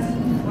I guess,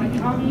 like,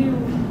 how do you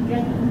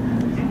get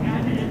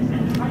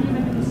and how do you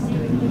make a new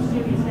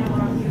series get a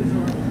lot of views,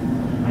 or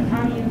like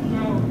how do you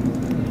grow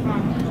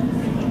from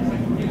making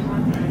like new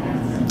content? I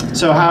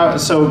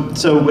guess.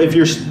 So if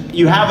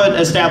you have an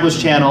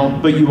established channel,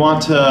 but you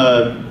want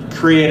to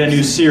create a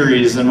new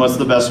series, then what's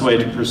the best way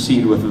to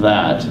proceed with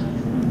that?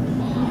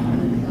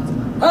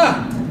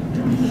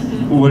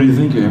 What do you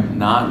think, Gabe?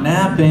 Not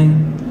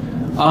napping.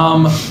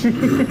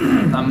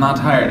 I'm not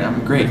tired.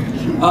 I'm great.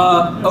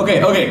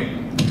 Okay.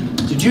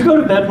 Did you go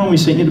to bed when we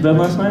sent you to bed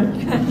last night?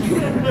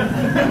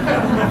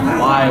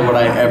 Why would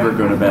I ever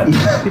go to bed?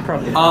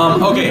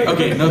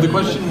 Okay. No, the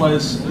question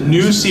was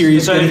new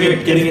series,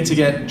 getting it to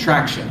get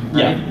traction.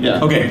 Right?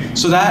 Yeah. Okay,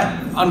 so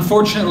that,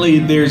 unfortunately,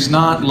 there's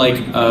not like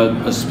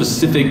a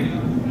specific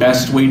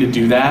best way to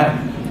do that.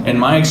 In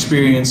my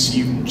experience,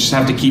 you just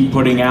have to keep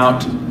putting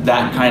out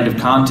that kind of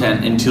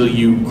content until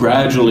you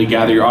gradually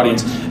gather your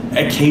audience.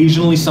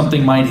 Occasionally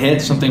something might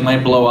hit, something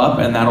might blow up,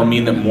 and that'll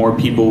mean that more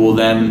people will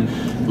then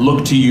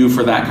look to you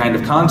for that kind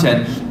of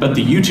content. But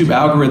the YouTube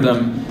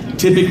algorithm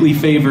typically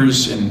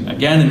favors, and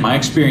again in my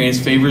experience,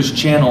 favors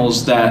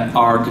channels that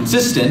are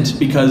consistent,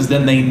 because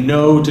then they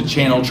know to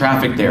channel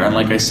traffic there. And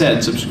like I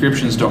said,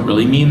 subscriptions don't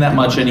really mean that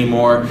much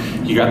anymore.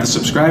 You got the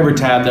subscriber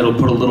tab that'll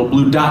put a little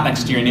blue dot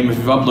next to your name if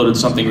you've uploaded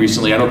something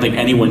recently. I don't think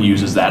anyone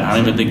uses that. I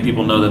don't even think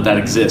people know that that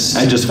exists.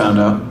 I just found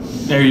out.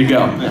 There you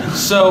go.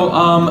 So,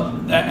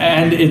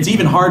 and it's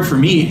even hard for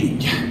me.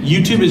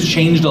 YouTube has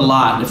changed a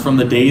lot from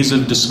the days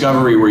of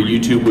discovery, where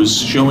YouTube was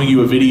showing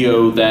you a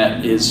video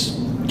that is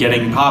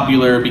getting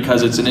popular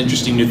because it's an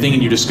interesting new thing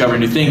and you discover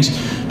new things,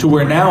 to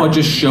where now it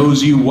just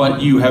shows you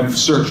what you have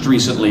searched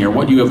recently or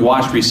what you have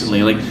watched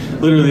recently. Like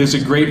literally there's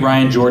a great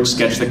Ryan George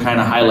sketch that kind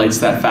of highlights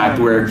that fact,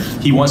 where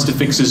he wants to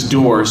fix his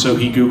door, so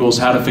he Googles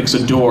how to fix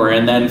a door,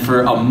 and then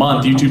for a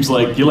month YouTube's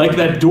like, you like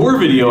that door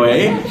video,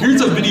 eh?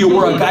 Here's a video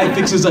where a guy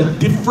fixes a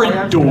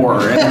different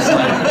door. And it's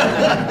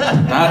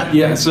like,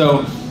 yeah,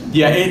 so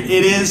yeah, it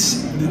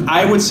is.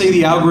 I would say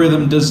the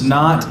algorithm does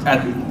not,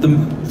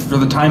 for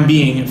the time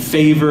being,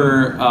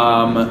 favor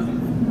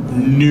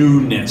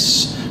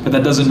newness, but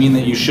that doesn't mean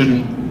that you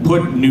shouldn't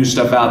put new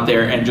stuff out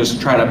there and just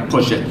try to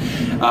push it.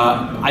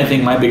 I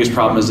think my biggest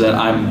problem is that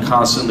I'm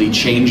constantly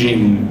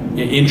changing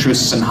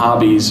interests and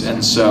hobbies,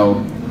 and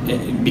so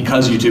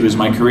because YouTube is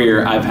my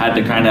career,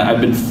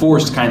 I've been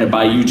forced kind of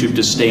by YouTube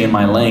to stay in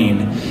my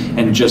lane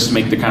and just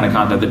make the kind of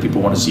content that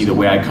people want to see. The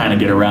way I kind of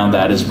get around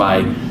that is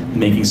by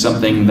making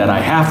something that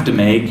I have to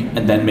make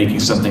and then making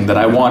something that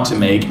I want to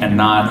make, and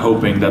not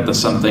hoping that the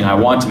something I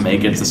want to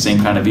make gets the same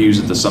kind of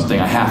views that the something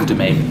I have to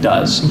make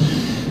does.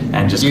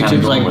 And just YouTube's kind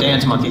of like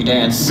Dance Monkey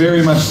Dance.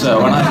 Very much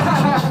so. And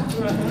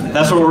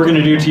that's what we're going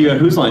to do to you at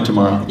Whose Line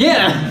tomorrow.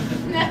 Yeah!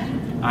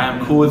 I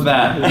am cool with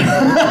that.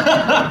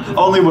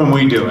 Only when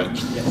we do it.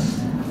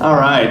 All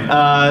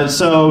right,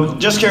 so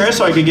just curious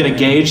so I could get a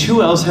gauge.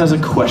 Who else has a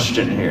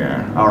question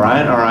here? All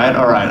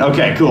right.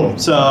 Okay, cool.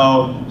 So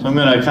I'm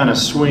gonna kind of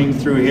swing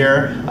through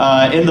here.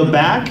 In the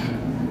back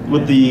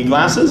with the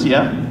glasses,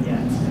 yeah?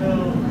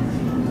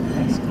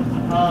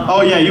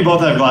 Oh yeah, you both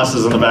have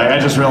glasses in the back. I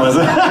just realized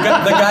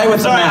that. The guy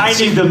with the mask.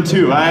 Sorry, I need them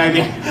too. Got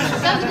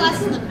the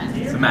glasses and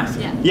the mask. The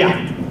mask.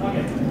 Yeah.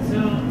 Okay, so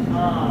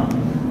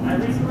I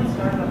recently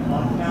started a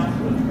podcast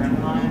with a friend of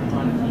mine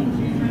on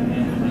YouTube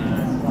and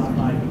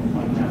Spotify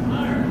podcast.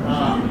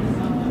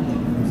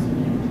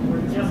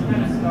 We're just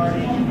kind of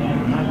starting,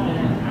 and I've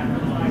been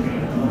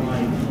advertising for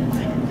like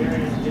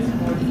various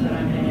Discords that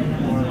I'm in,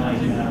 or like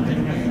putting up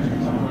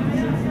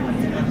some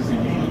links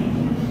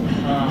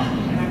and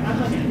I have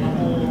like a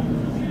couple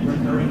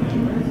recurring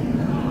viewers,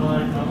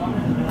 but I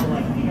wanted to know,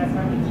 like, do you guys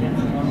have any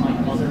tips on like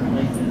other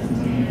places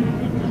to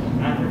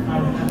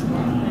advertise that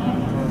sort of thing,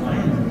 or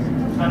like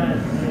try to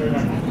really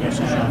like get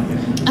that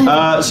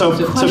out? So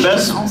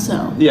best. Also.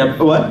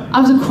 Yeah. What? I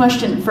was a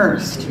question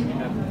first.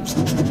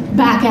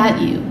 Back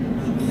at you.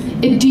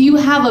 Do you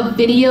have a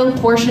video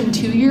portion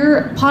to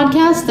your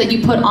podcast that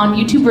you put on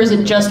YouTube, or is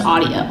it just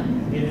audio?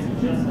 It is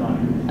just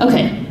audio.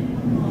 Okay.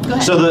 Go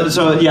ahead. So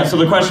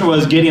the question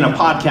was getting a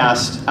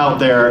podcast out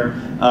there,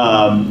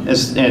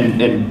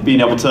 and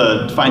being able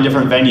to find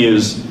different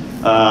venues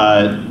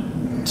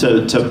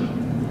to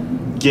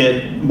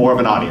get more of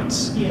an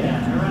audience.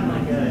 Yeah, I run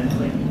like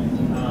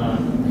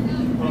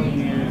Pony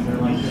News, or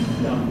like just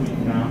stuff we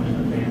found in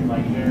the band,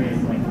 like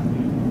various like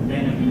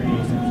venom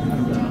creations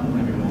and stuff.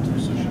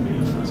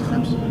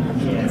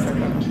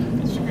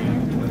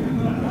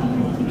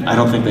 I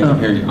don't think they can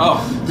hear you.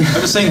 Oh,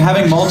 I'm just saying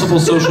having multiple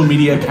social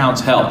media accounts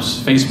helps.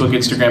 Facebook,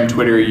 Instagram,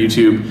 Twitter,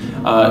 YouTube.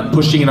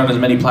 Pushing it on as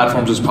many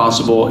platforms as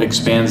possible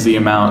expands the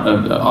amount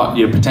of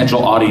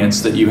potential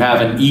audience that you have,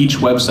 and each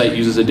website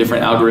uses a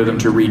different algorithm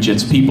to reach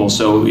its people.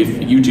 So if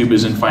YouTube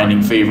isn't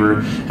finding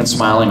favor and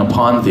smiling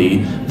upon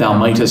thee, thou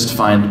mightest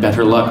find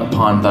better luck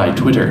upon thy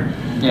Twitter.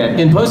 Yeah,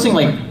 and posting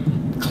like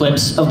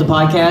clips of the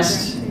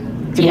podcast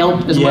can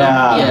help as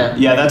well.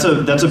 Yeah, that's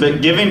a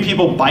bit. Giving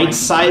people bite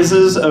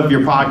sizes of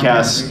your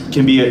podcast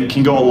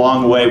can go a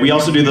long way. We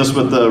also do this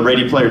with the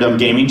Ready Player Dumb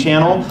Gaming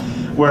channel,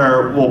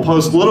 where we'll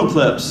post little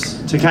clips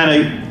to kind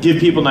of give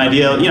people an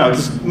idea. You know,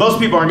 because most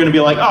people aren't going to be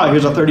like, oh,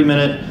 here's a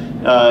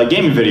 30-minute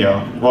gaming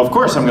video. Well, of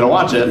course I'm going to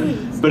watch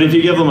it. But if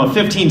you give them a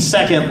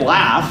 15-second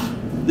laugh,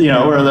 you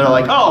know, where they're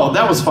like, oh,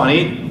 that was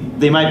funny,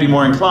 they might be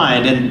more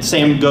inclined. And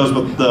same goes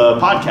with the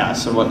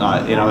podcasts and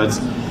whatnot. You know, it's.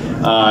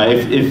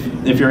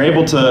 If you're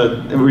able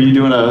to, were you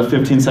doing a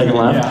 15-second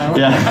laugh?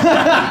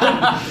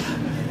 Yeah.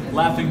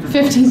 Laughing for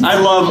 15. I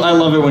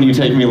love it when you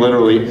take me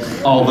literally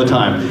all the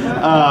time.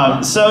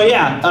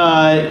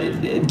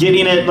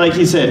 Getting it, like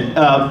you said,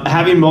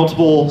 having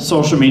multiple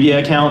social media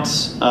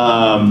accounts.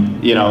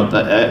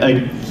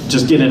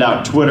 Just getting it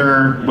out.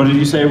 Twitter. What did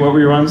you say? What were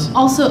your ones?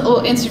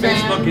 Also, Instagram,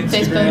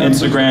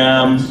 Facebook,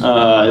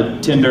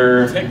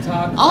 Tinder,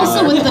 TikTok.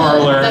 Also with the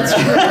Parler. That's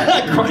true.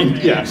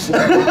 Yes.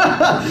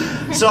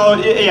 So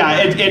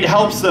yeah, it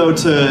helps though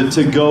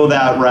to go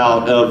that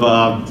route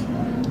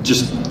of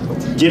just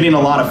getting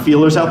a lot of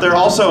feelers out there.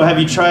 Also, have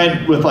you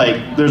tried with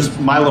like, there's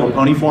My Little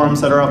Pony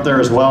forums that are up there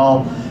as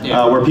well,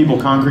 where people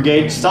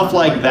congregate, stuff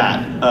like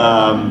that.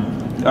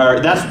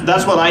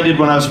 That's what I did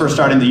when I was first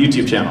starting the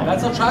YouTube channel.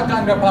 That's how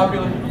TrotCon got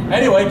popular.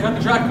 Anyway, cut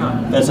the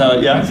TrotCon. That's how,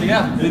 yeah? So,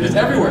 yeah, it is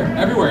everywhere.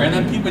 And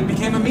then it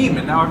became a meme,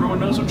 and now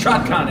everyone knows what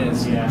TrotCon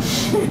is. Yeah.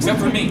 Except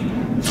for me.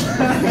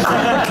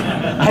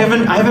 I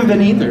haven't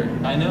been either.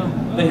 I know.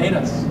 They hate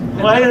us.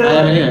 Well, I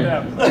haven't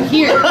either.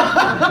 Here.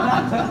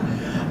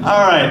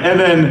 All right, and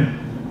then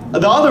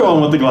the other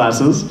one with the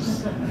glasses.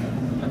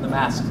 And the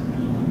mask.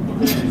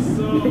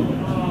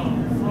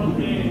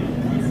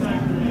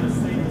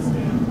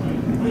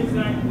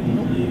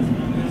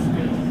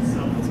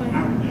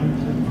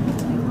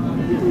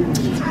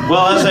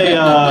 Well, as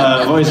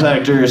a voice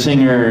actor,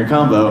 singer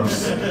combo.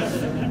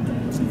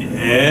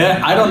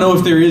 Yeah, I don't know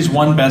if there is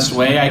one best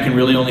way. I can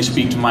really only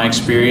speak to my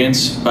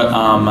experience, but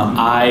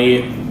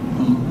I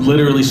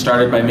literally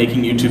started by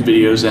making YouTube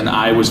videos, and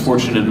I was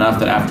fortunate enough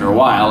that after a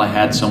while I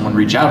had someone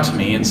reach out to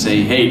me and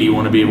say, hey, do you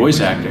want to be a voice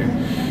actor?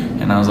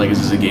 And I was like,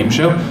 is this a game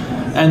show?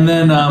 And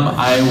then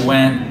I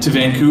went to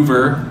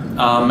Vancouver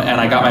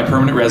and I got my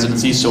permanent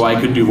residency so I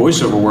could do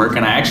voiceover work,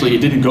 and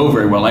it didn't go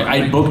very well.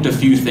 I booked a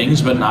few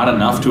things, but not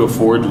enough to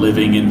afford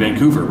living in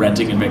Vancouver,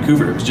 renting in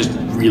Vancouver. It was just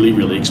really,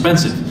 really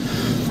expensive.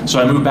 So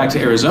I moved back to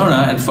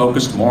Arizona and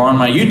focused more on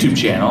my YouTube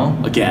channel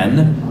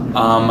again.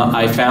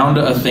 I found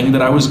a thing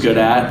that I was good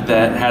at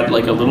that had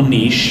like a little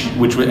niche,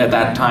 which at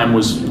that time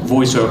was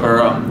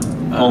voiceover,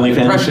 OnlyFans?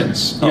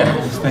 Impressions. Oh. Yeah,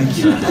 thank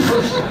you.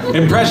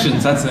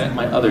 Impressions, that's it,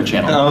 my other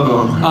channel.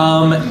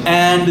 Oh.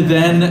 And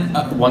then,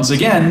 once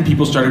again,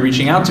 people started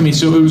reaching out to me.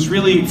 So it was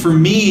really, for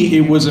me,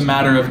 it was a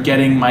matter of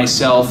getting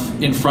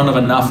myself in front of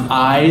enough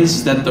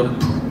eyes that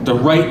the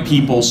right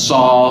people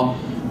saw,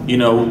 you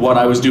know, what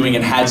I was doing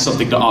and had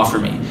something to offer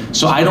me.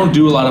 So I don't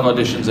do a lot of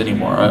auditions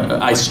anymore.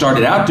 I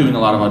started out doing a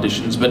lot of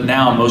auditions, but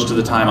now most of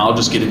the time I'll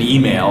just get an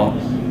email.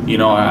 You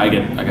know, I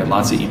get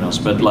lots of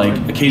emails, but like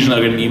occasionally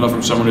I'll get an email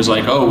from someone who's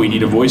like, oh, we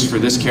need a voice for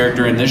this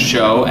character in this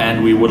show,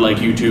 and we would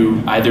like you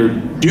to either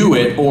do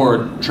it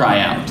or try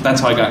out. That's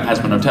how I got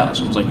Hasbin Hotel.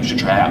 So I was like, you should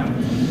try out.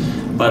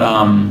 But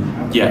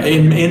yeah,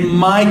 in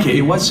my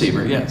case, what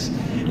Saber? Yes.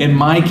 In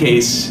my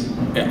case,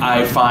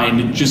 I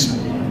find just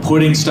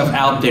putting stuff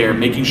out there,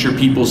 making sure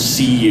people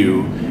see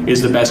you,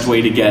 is the best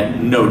way to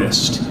get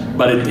noticed.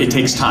 But it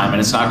takes time,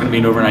 and it's not going to be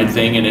an overnight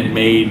thing, and it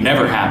may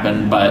never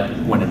happen. But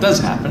when it does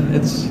happen,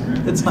 it's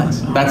nice.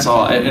 That's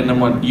all. And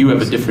then you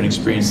have a different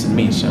experience than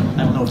me, so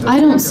I don't know. I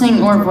don't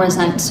sing or voice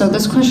act, so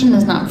this question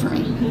is not for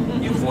me.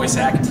 You voice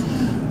act.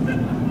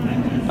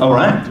 All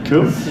right,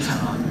 cool.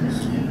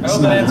 I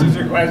hope that answers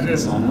your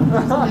question.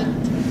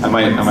 I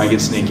might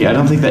get sneaky. I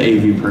don't think the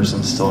AV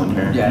person's still in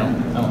here. Yeah,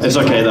 I don't It's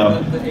okay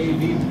though. The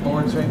AV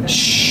boards right now.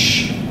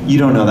 Shh. You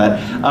don't know that.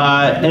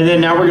 And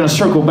then now we're going to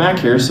circle back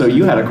here. So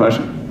you had a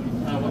question.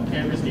 What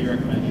cameras do you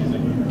recommend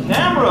using?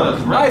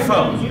 Cameras.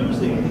 iPhone.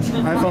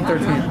 iPhone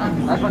 13.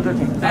 iPhone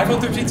 13. iPhone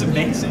 13's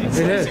amazing. It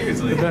is.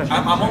 Seriously. It is.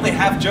 I'm only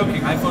half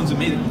joking. iPhone's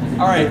amazing.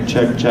 All right.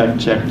 Check.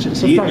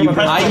 So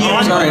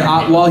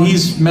While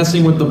he's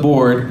messing with the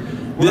board,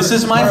 this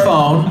is my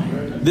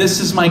phone. This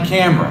is my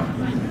camera.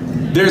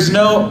 There's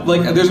no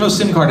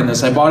SIM card in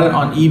this. I bought it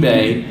on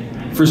eBay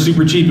for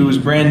super cheap. It was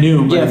brand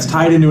new, but it's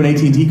tied into an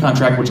AT&T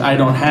contract, which I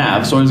don't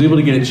have, so I was able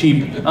to get it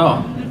cheap.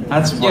 Oh,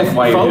 that's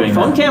why you're doing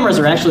phone that. cameras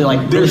are actually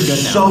like They're really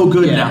good now. so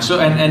good now. So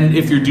and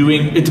if you're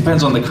doing, it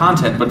depends on the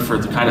content, but for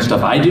the kind of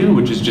stuff I do,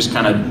 which is just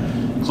kind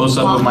of close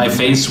up of my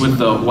face with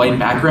the white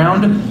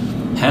background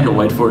and a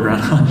white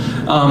foreground,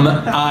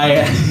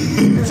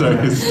 sorry,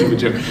 it's a stupid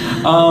joke.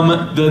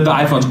 The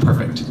iPhone's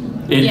perfect.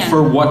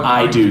 For what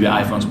I do, the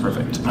iPhone's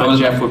perfect. But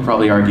Jeff would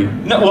probably argue.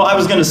 No, well, I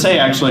was going to say,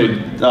 actually,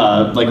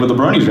 like with the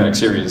Bronies Rack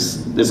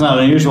series, it's not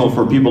unusual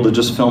for people to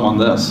just film on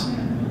this.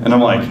 And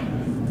I'm like,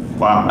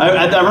 wow.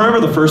 I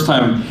remember the first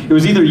time, it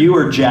was either you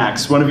or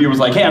Jax. One of you was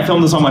like, hey, I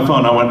filmed this on my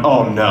phone. I went,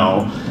 oh,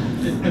 no.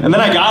 And then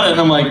I got it,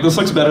 and I'm like, this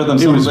looks better than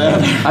some of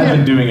that. I've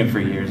been doing it for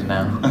years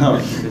now.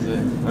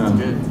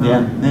 Good.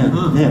 Yeah.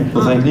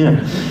 Well, thank you.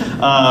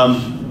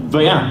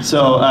 But yeah,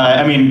 so,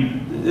 I mean,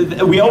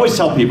 we always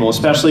tell people,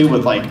 especially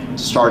with like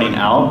starting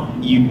out,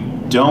 you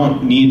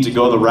don't need to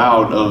go the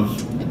route of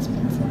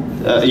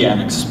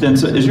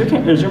expensive. Is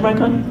your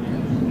mic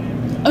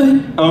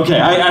on? Okay,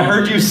 I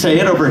heard you say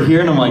it over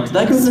here, and I'm like,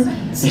 that goes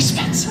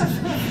expensive.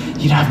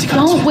 You'd have to go.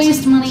 Don't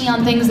waste money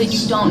on things that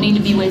you don't need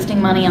to be wasting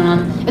money on,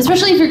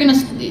 especially if you're going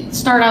to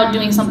start out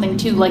doing something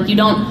too. Like you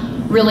don't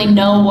really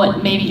know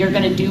what maybe you're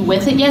going to do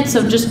with it yet,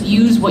 so just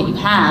use what you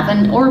have,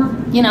 or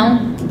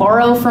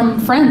borrow from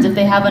friends if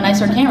they have a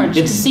nicer camera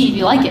just to see if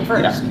you like it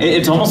first. Yeah.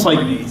 It's almost like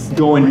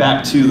going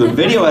back to the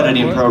video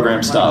editing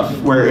program stuff,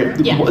 where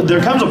there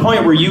comes a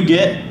point where you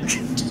get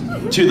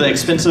to the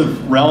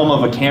expensive realm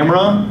of a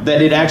camera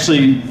that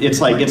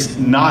it's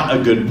not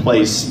a good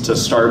place to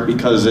start,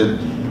 because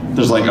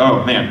there's like,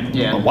 oh man,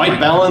 a white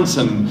balance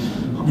and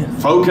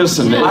focus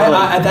and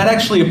that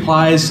actually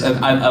applies.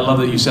 I love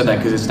that you said that,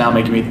 because it's now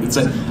making me.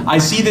 I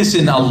see this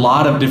in a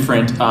lot of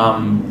different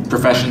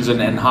professions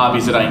and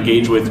hobbies that I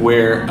engage with,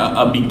 where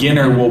a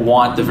beginner will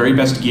want the very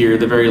best gear,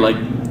 the very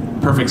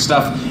perfect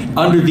stuff,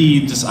 under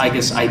this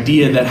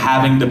idea that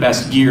having the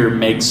best gear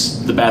makes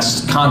the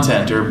best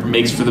content or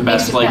makes for the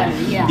best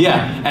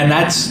and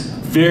that's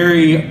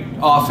very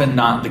often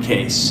not the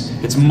case.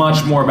 It's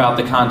much more about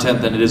the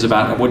content than it is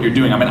about what you're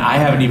doing. I mean, I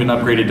haven't even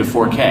upgraded to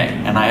 4K,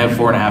 and I have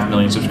 4.5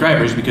 million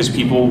subscribers because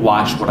people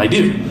watch what I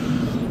do.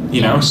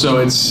 So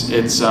it's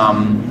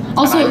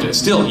also, I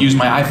still use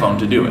my iPhone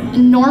to do it.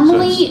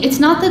 Normally, it's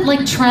not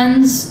that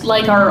trends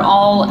are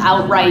all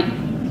outright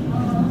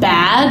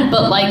bad,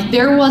 but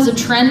there was a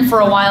trend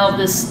for a while of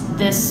this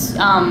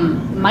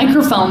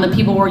microphone that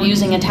people were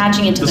using,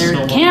 attaching it to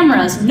their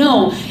cameras.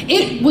 No,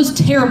 it was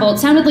terrible. It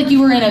sounded like you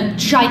were in a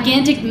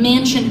gigantic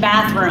mansion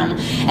bathroom,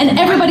 and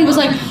everybody was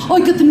like, oh,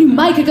 I got the new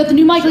mic,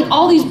 like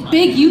all these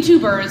big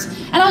YouTubers.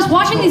 And I was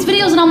watching these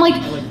videos and I'm like,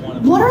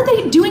 what are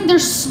they doing? They're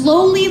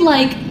slowly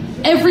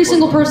every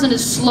single person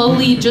is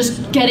slowly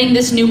just getting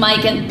this new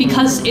mic, and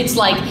because it's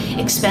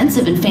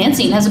expensive and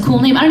fancy and has a cool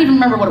name. I don't even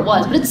remember what it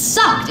was, but it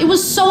sucked. It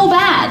was so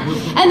bad.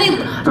 And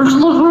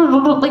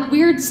they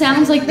weird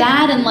sounds like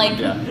that, and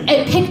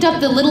it picked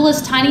up the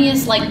littlest,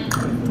 tiniest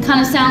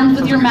kind of sound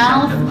with your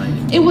mouth.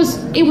 It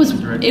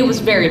was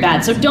very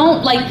bad. So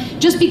don't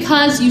just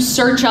because you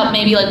search up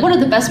maybe what are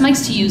the best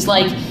mics to use,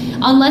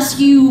 unless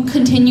you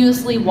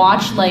continuously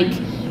watch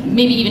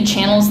maybe even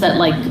channels that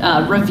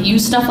review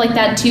stuff like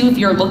that too. If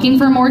you're looking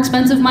for a more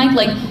expensive mic,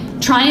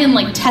 try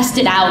and test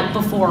it out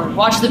before.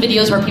 Watch the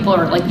videos where people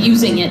are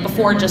using it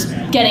before just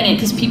getting it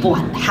because people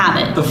have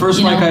it. The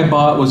first mic I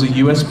bought was a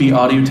USB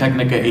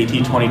Audio-Technica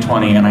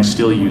AT2020, and I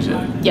still use it.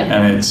 Yeah.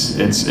 And it's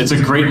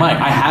a great mic.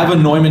 I have a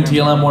Neumann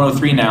TLM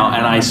 103 now,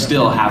 and I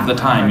still half the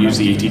time use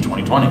the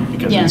AT2020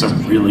 because it's a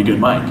really good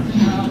mic.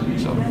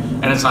 So,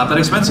 and it's not that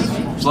expensive.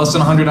 It's less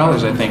than $100,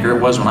 I think, or it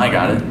was when I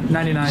got it.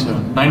 99. So,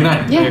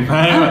 99. Yeah.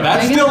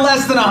 That's still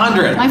less than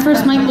 100. My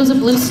first mic was a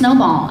blue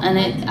snowball, and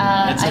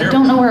I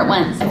don't know where it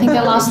went. I think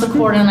I lost the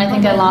cord, and I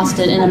think I lost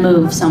it in a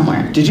move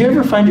somewhere. Did you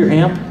ever find your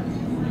amp?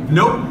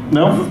 Nope.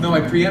 No? No,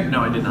 my preamp? No,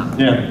 I did not.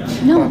 Yeah.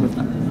 No. I'm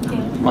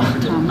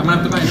gonna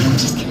have to buy it.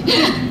 Just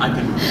kidding. I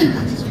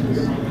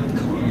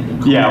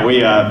think. Yeah,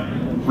 we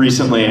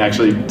recently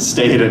actually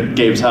stayed at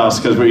Gabe's house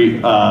because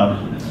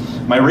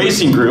my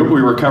racing group,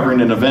 we were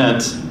covering an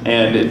event,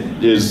 and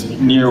it is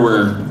near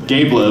where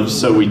Gabe lives,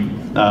 so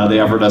they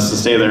offered us to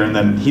stay there, and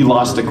then he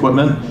lost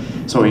equipment,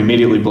 so he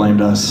immediately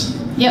blamed us.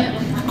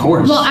 Yep. Of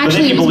course. Well,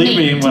 actually, it was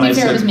me. To be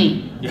fair, it was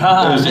me.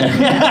 I'm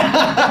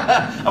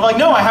like,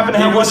 no, I happen to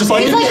have one. He's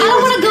like, I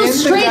don't want to go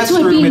straight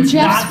to it being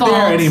Jeff's fault.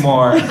 There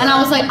anymore. And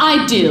I was like,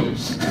 I do.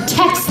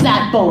 Text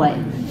that boy.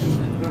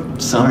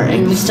 Sorry.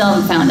 And we still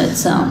haven't found it,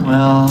 so.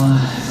 Well,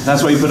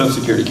 that's why you put up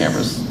security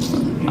cameras.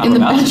 In the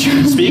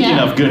bedroom. Speaking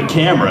of good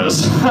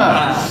cameras,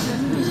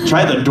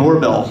 try the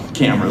doorbell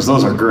cameras.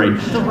 Those are great.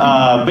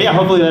 But yeah,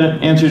 hopefully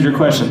that answers your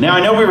question. Now,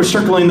 I know we were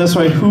circling this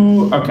way.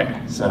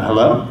 Okay, so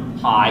hello?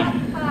 Hi.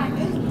 Hi.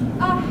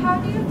 How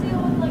do you deal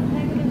with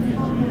negative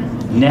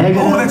comments?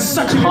 Negative Oh, that's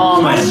such a good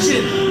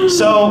question.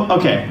 So,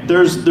 okay,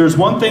 there's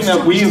one thing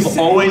that we've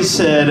always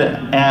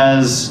said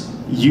as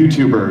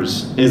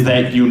YouTubers is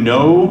that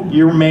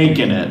you're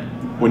making it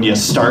when you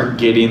start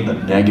getting the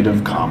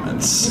negative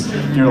comments.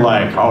 You're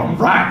like, all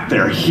right,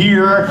 they're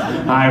here,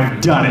 I've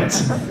done it.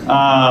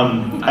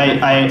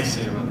 I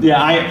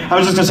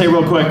was just gonna say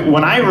real quick,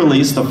 when I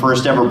released the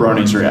first ever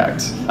Bronies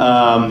React,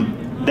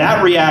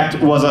 that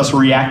React was us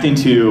reacting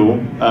to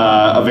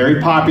a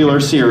very popular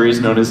series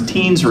known as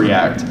Teens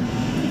React.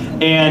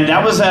 And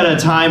that was at a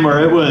time where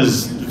it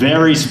was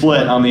very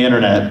split on the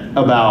internet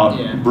about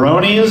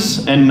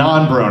bronies and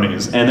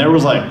non-bronies. And there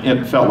was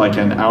it felt like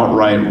an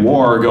outright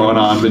war going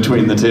on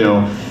between the two.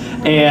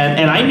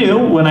 And I knew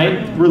when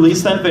I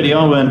released that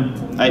video, when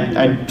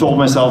I told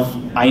myself,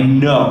 I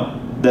know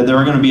that there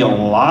are going to be a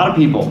lot of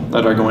people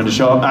that are going to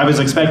show up. I was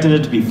expecting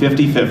it to be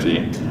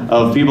 50-50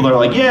 of people that are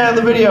like, yeah,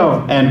 the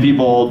video, and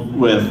people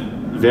with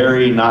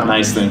very not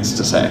nice things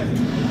to say.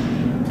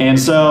 And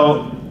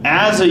so,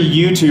 as a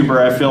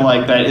YouTuber, I feel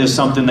like that is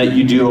something that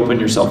you do open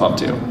yourself up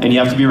to, and you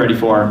have to be ready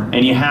for,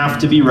 and you have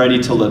to be ready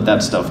to let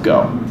that stuff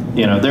go.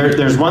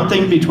 There's one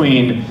thing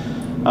between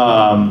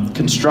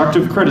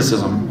constructive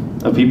criticism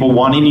of people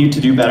wanting you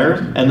to do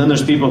better, and then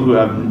there's people who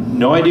have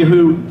no idea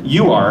who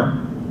you are,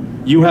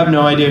 you have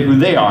no idea who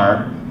they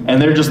are,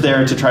 and they're just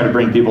there to try to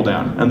bring people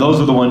down. And those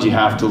are the ones you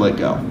have to let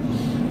go.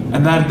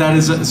 And that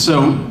is,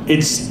 so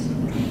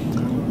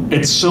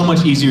it's so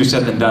much easier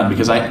said than done,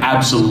 because I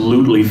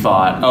absolutely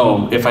thought,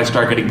 oh, if I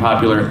start getting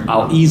popular,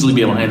 I'll easily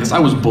be able to handle this. I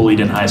was bullied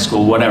in high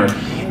school, whatever.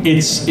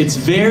 It's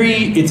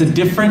a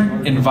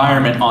different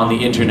environment on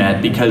the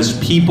internet, because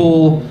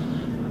people,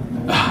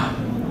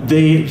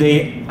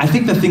 I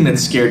think the thing that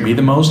scared me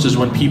the most is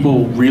when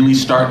people really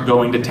start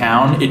going to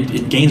town,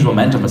 it gains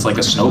momentum. It's like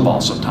a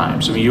snowball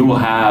sometimes. I mean, you will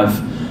have,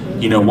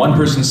 one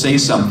person say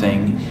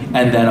something,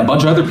 and then a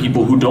bunch of other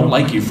people who don't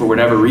like you for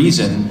whatever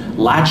reason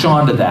latch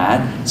onto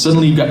that.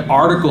 Suddenly you've got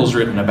articles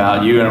written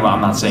about you, and I'm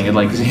not saying it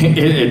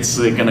it's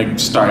gonna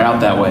start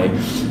out that way.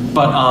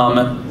 But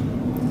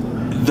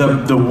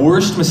the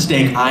worst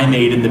mistake I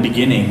made in the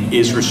beginning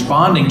is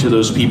responding to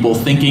those people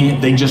thinking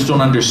they just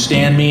don't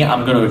understand me,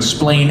 I'm gonna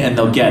explain and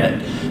they'll get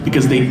it.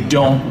 Because they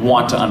don't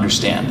want to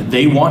understand.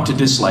 They want to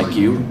dislike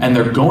you, and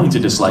they're going to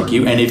dislike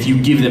you, and if you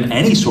give them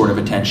any sort of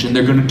attention,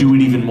 they're gonna do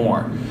it even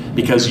more,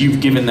 because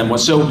you've given them what.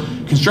 So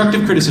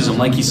constructive criticism,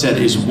 like you said,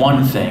 is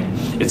one thing.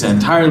 It's an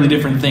entirely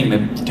different thing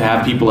to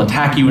have people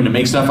attack you and to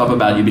make stuff up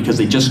about you because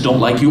they just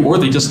don't like you, or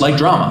they just like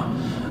drama.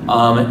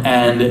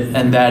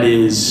 And that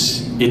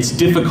is, it's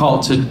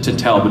difficult to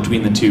tell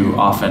between the two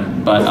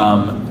often,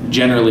 but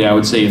generally I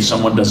would say if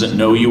someone doesn't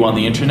know you on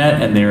the internet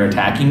and they're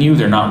attacking you,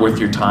 they're not worth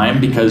your time,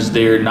 because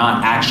they're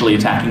not actually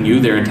attacking you,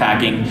 they're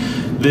attacking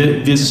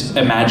this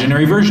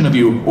imaginary version of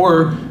you,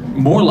 or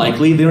more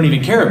likely, they don't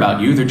even care about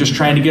you, they're just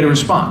trying to get a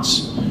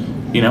response.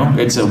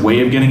 It's a way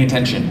of getting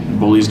attention.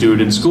 Bullies do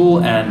it in school,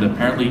 and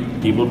apparently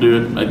people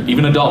do it,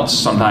 even adults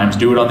sometimes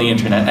do it on the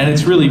internet, and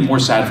it's really more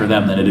sad for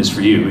them than it is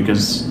for you,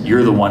 because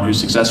you're the one who's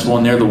successful,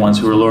 and they're the ones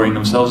who are lowering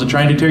themselves and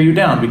trying to tear you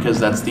down, because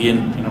that's the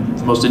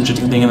most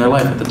interesting thing in their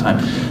life at the time.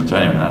 So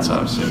anyway, that's what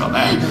I was saying about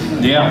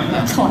that. Yeah.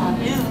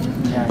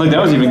 Look, that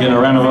was even getting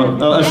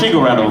a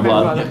single round of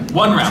applause.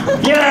 One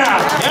round. Yeah!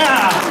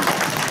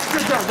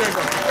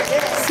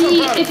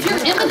 See, if you're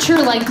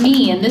immature like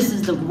me, and this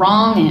is the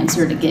wrong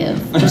answer to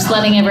give, just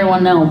letting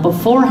everyone know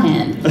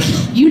beforehand,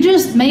 you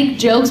just make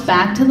jokes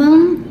back to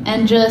them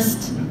and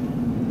just,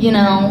 you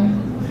know,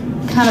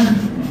 kind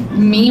of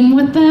meme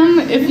with them,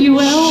 if you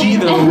will.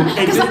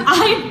 Because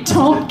I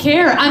don't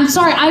care. I'm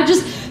sorry.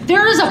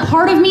 There is a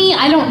part of me,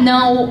 I don't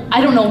know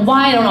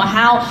why, I don't know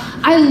how,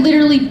 I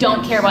literally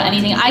don't care about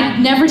anything. I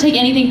never take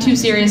anything too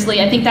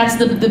seriously. I think that's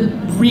the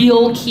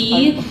real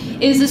key,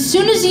 is as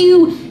soon as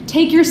you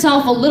take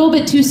yourself a little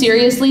bit too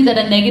seriously that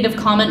a negative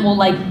comment will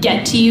like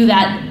get to you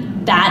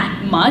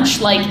that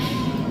much, like,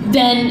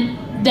 then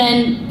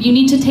you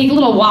need to take a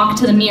little walk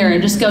to the mirror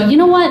and just go, you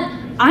know what,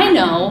 I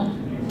know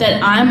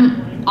that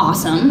I'm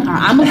awesome, or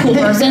I'm a cool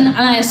person, and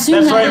I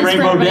assume that is for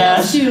everybody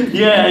else too.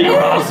 Yeah,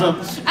 you're awesome.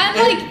 And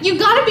like, you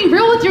gotta be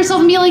real with yourself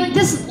and be like,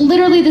 this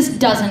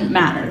doesn't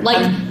matter.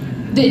 Like,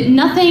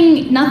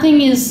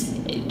 nothing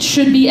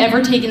should be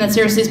ever taken that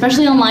seriously,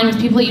 especially online with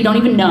people that you don't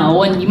even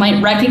know, and you might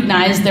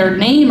recognize their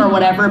name or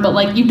whatever, but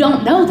like, you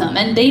don't know them,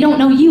 and they don't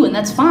know you, and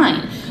that's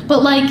fine.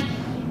 But like,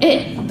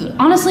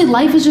 honestly,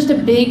 life is just a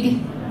big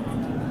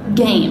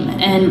game,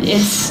 and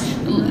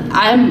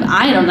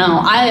I don't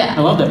know. I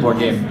love that board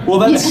game. Well,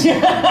 that's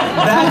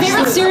my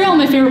favorite cereal,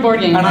 my favorite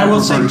board game. And I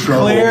will say,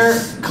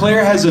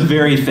 Claire has a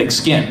very thick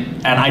skin,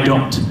 and I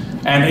don't.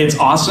 And it's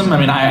awesome. I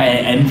mean, I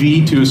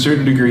envy to a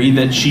certain degree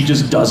that she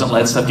just doesn't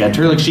let stuff get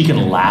to her. Like, she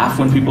can laugh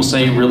when people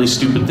say really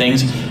stupid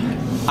things,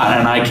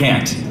 and I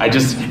can't.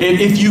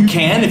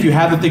 If you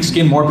have the thick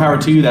skin, more power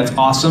to you. That's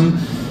awesome.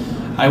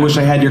 I wish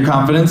I had your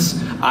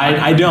confidence.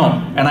 I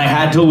don't, and I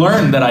had to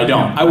learn that I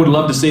don't. I would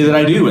love to say that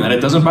I do, and that it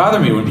doesn't bother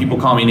me when people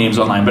call me names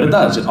online, but it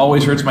does. It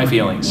always hurts my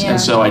feelings, and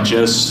so I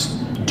just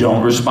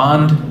don't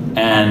respond,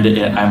 and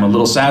I'm a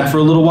little sad for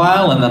a little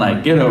while, and then I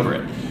get over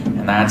it,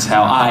 and that's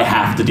how I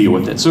have to deal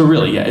with it. So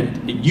really, yeah,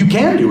 you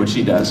can do what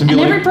she does, and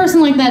every person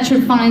like that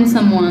should find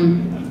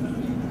someone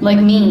like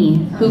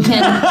me who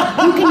can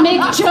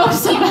make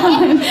jokes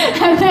about it,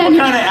 and then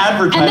what kind of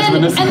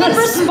advertisement is this? And then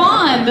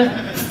respond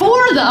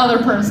for the other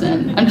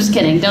person. I'm just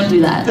kidding. Don't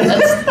do that.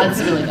 That's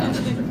really dumb.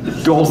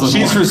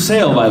 She's for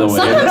sale, by the way.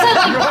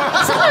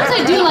 Sometimes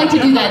I do like to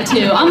do that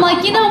too. I'm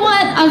like, you know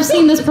what? I've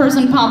seen this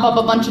person pop up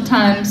a bunch of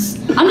times.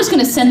 I'm just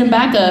gonna send him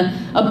back a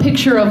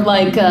picture of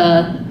like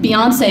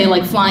Beyonce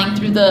like flying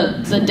through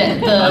the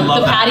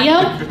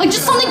patio, like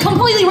just something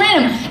completely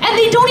random, and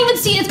they don't even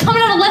see it. It's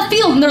coming out of left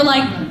field, and they're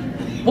like,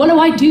 what do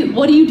I do?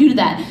 What do you do to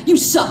that? You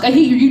suck. I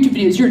hate your YouTube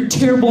videos. You're a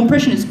terrible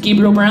impressionist,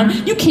 Gabriel Brown.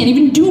 You can't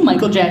even do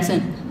Michael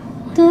Jackson.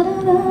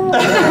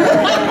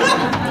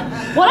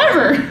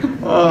 Whatever.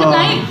 Good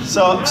night.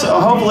 So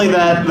hopefully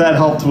that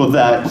helped with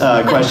that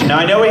question. Now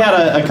I know we had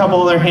a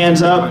couple other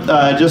hands up.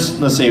 Just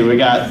let's see. We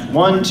got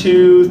 1,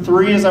 2,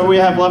 3. Is that what we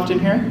have left in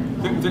here?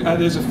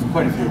 There's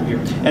quite a few here.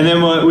 And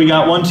then we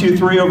got 1, 2,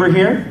 3 over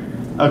here.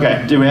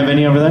 Okay. Do we have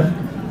any over there?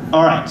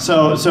 All right.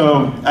 So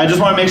I just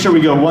want to make sure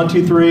we go 1,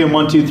 2, 3 and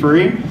 1, 2,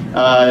 3.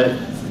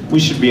 We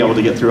should be able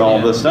to get through all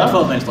of this stuff.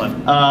 12 minutes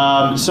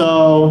left.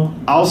 So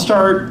I'll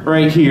start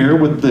right here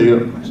with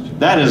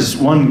that is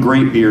one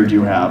great beard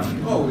you have.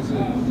 Oh, is it?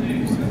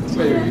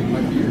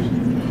 My beard.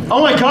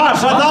 Oh my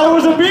gosh, I thought it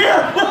was a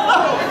beer!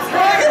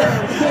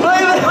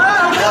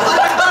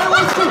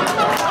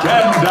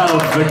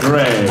 Gandalf the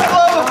Grey.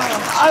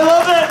 I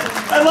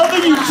love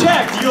that you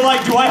checked. You're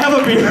like, do I have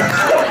a beer?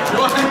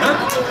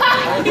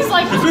 He's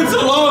like, if it's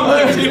a long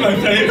way, see my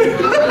face.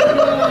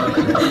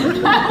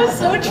 That was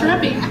so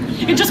trippy.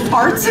 It just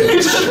parts.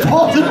 It just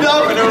pulled it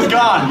up and it was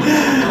gone.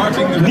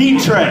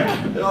 Neat trick.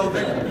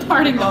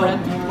 Parting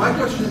moment. My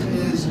question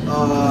is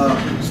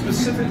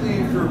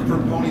specifically for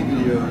pony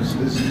videos.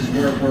 This is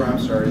where I'm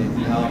starting.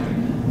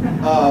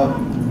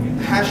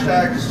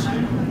 Hashtags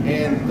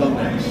and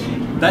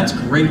thumbnails. That's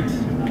great.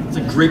 That's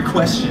a great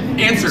question.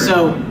 Answer.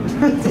 So,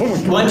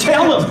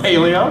 tell them,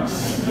 Paleo.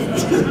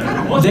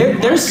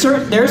 There's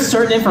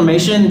certain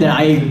information that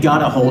I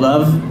got a hold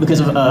of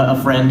because of a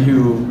friend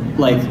who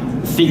like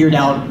figured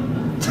out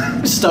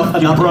stuff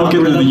about broke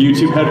into the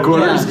YouTube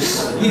headquarters.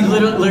 Yeah. He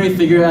literally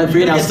figured out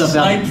stuff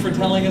out. Sniped for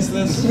telling us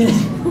this?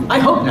 I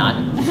hope not.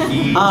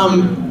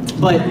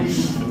 But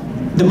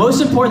the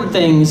most important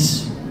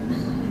things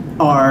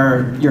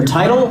are your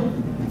title,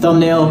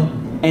 thumbnail,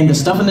 and the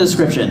stuff in the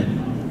description.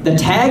 The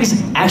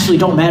tags actually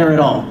don't matter at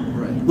all.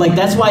 Right. Like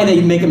that's why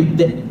they make them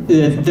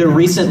the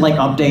recent like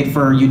update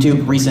for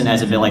YouTube, recent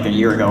as in like a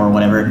year ago or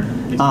whatever,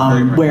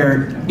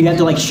 where you have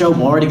to like show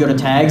more to go to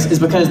tags, is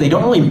because they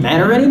don't really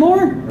matter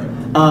anymore.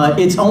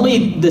 It's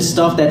only the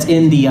stuff that's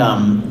in the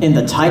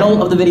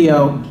title of the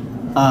video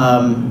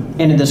and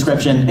in the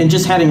description, and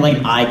just having like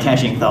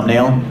eye-catching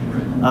thumbnail,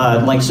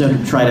 like so to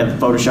try to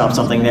Photoshop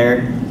something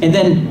there. And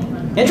then,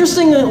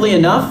 interestingly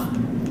enough,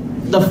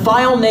 the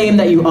file name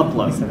that you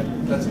upload.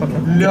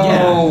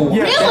 No.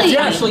 Yeah. Really?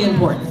 That's actually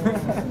important.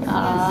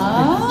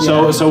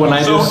 So when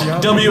I just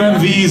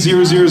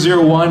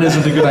WMV0001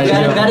 isn't a good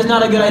idea. That is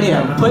not a good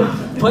idea.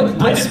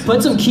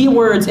 Put some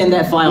keywords in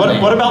that file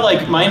name. What about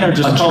like mine are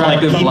just called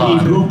like pee pee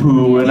poo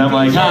poo, and I'm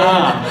like,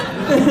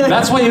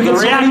 That's why you get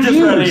so many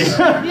views.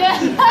 Yeah.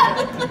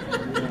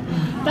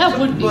 That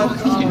would be. But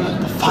you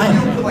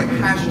don't put like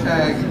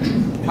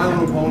hashtag My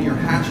Little Pony or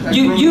hashtag.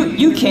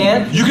 You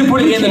can. You can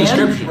put it in the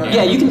description. Right?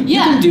 Yeah, you can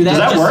do that. Does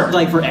that just, work?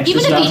 Like for extra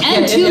Even stuff. at the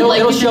end too, it'll, like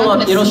it'll if you're show not up.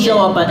 gonna It'll see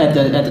show it. up at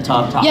the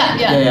top.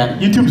 Yeah.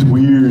 YouTube's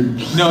weird.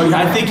 No,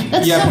 I think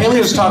That's yeah. so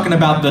Paleo's talking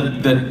about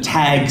the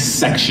tag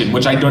section,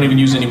 which I don't even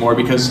use anymore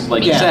because,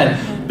 like you said,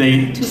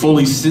 they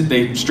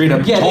straight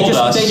up told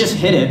us. They just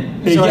hit it.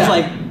 So it's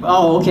like,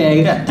 oh,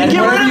 okay. Yeah. And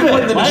whatever you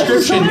put in the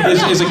description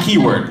is a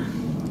keyword.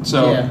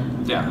 So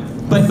yeah.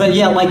 But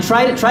yeah, like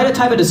try to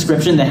type a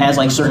description that has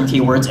like certain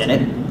keywords in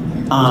it,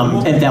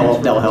 and that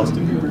will help.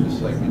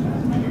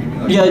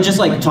 Yeah, just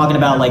like talking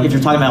about like if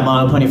you're talking about My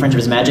Little Pony Friendship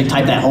is Magic,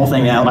 type that whole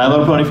thing out. My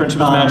Little Pony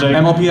Friendship is Magic.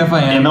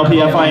 MLPFIM.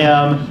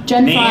 MLPFIM.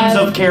 Gen Names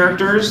 5. of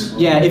characters.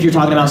 Yeah, if you're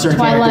talking about certain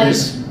Twilight.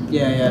 characters.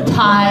 Yeah.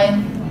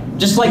 Pie.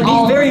 Just like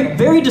be very,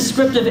 very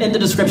descriptive in the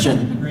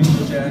description.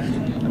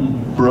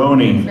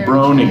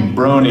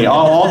 Brony.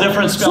 All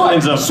different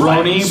spellings of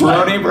brony.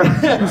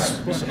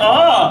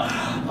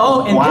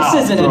 Oh, and Wow.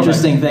 this is an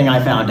interesting thing I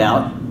found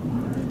out.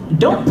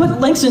 Don't put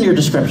links in your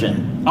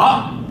description.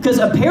 Because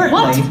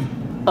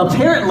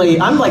apparently,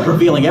 I'm like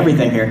revealing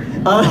everything here.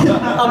 Why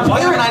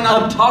haven't I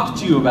not talked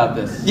to you about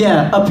this?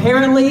 Yeah,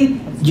 apparently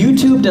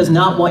YouTube does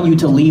not want you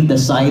to leave the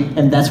site,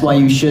 and that's why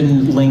you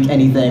shouldn't link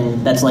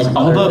anything that's like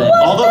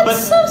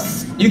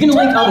you can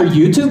link other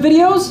YouTube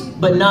videos,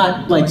 but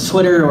not like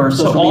Twitter or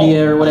social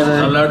media or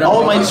whatever.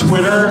 All my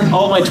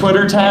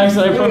Twitter tags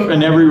that I put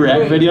in every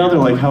React video, they're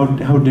like, how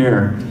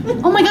dare.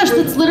 Oh my gosh,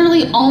 that's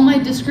literally all my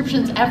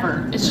descriptions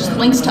ever. It's just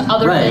links to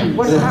other things.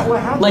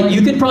 Like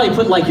you could probably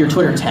put like your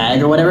Twitter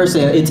tag or whatever,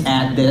 say it's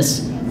at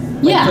this.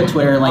 Like put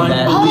Twitter like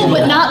that. Oh,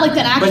 but not like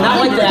that actual But not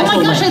like the Oh my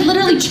actual gosh, link. I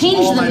literally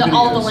changed them to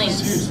all the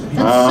links.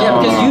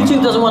 Yeah, because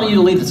YouTube doesn't want you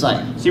to leave the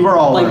site. See, we're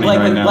all learning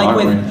right now, aren't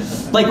we?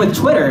 Like with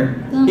Twitter,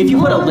 if you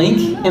put a link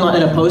in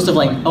a post of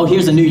like, oh,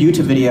 here's a new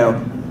YouTube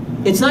video,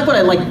 it's not going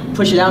to like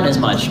push it out as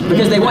much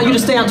because they want you to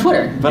stay on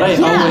Twitter. But I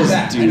always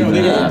do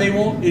that. They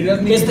won't. It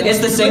doesn't. It's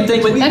the same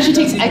thing with. It actually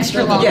takes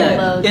extra long to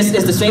load. It's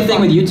the same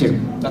thing with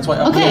YouTube. That's why.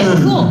 Okay,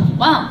 cool.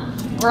 Wow,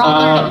 we're all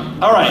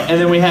learning. All right, and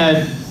then we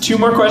had 2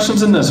 more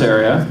questions in this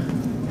area.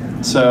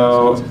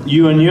 So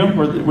you and you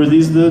were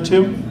these the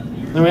 2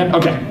 that we had?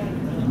 Okay.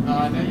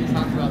 I know you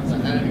talked about the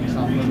editing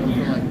software, but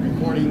for like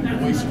recording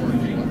voice work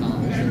and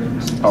whatnot, is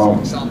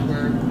there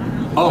software?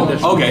 Oh,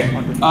 okay.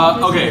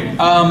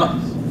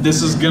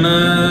 This is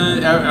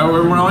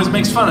everyone always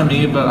makes fun of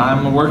me, but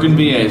I'm a working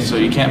VA, so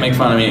you can't make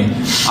fun of me.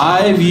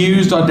 I've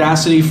used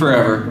Audacity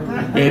forever.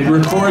 It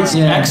records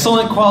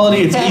excellent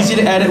quality, it's easy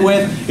to edit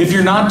with. If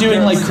you're not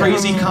doing like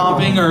crazy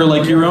comping or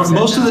like your own,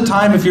 most of the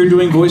time if you're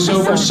doing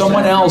voiceover,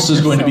 someone else is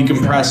going to be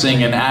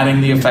compressing and adding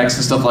the effects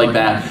and stuff like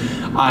that.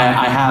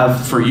 I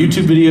have, for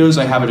YouTube videos,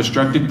 I have a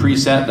destructive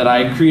preset that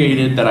I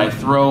created that I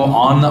throw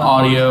on the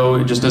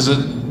audio just as a,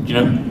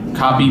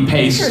 copy,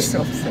 paste,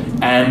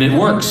 and it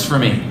works for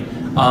me.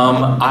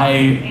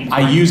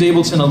 I use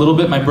Ableton a little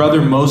bit. My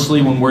brother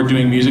mostly, when we're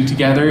doing music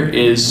together,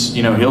 is,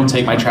 he'll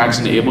take my tracks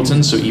into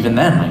Ableton, so even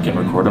then I can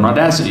record on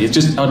Audacity. It's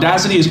just,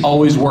 Audacity has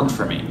always worked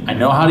for me. I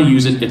know how to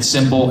use it, it's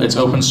simple, it's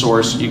open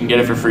source, you can get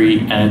it for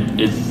free,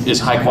 and it is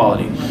high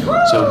quality.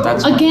 So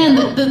that's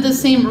Again, the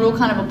same rule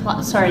kind of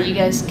applies. Sorry, you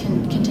guys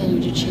can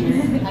continue to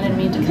cheer. I didn't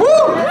mean to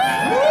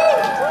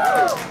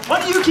Why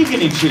do you keep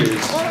getting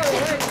cheers?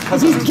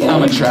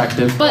 I'm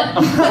attractive. But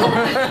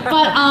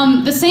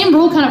the same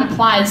rule kind of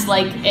applies.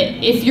 Like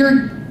if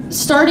you're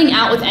starting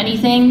out with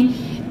anything,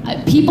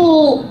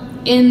 people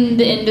in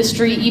the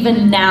industry,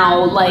 even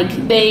now,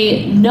 like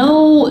they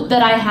know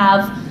that I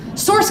have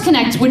Source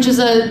Connect, which is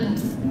a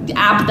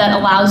app that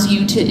allows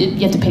you to, you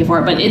have to pay for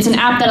it, but it's an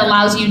app that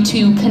allows you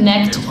to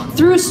connect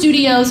through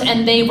studios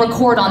and they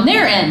record on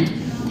their end.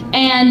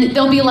 And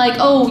they'll be like,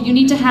 oh, you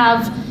need to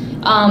have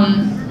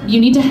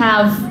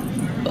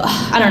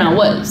I don't know,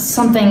 what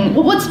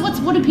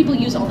do people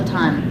use all the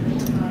time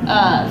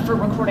for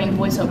recording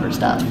voiceover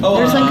stuff? Oh,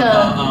 there's like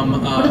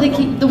what do they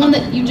keep, the one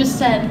that you just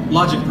said?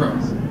 Logic Pro.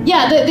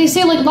 Yeah, they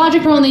say like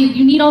Logic Pro, and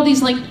you need all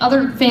these like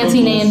other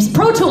fancy names.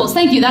 Pro Tools,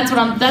 thank you. That's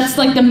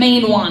like the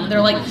main one.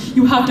 They're like,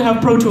 you have to have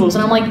Pro Tools,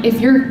 and I'm like,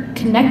 if you're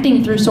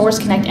connecting through Source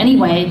Connect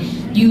anyway,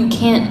 you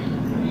can't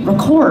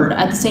record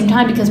at the same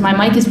time because my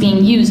mic is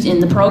being used in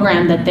the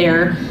program that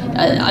they're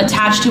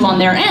attached to on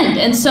their end.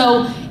 And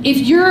so if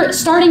you're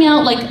starting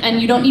out and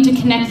you don't need to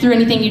connect through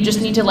anything, you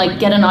just need to like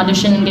get an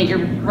audition and get your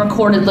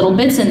recorded little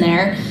bits in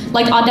there.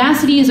 Like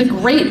Audacity is a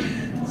great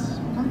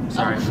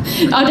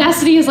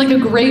Audacity is like a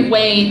great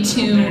way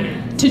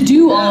to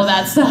do all of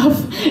that stuff.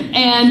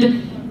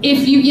 And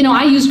if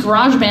I used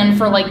GarageBand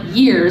for like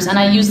years, and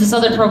I use this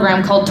other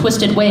program called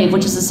Twisted Wave,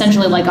 which is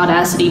essentially like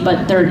Audacity,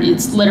 but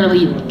it's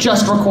literally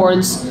just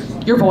records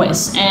your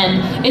voice,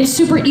 and it's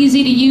super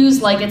easy to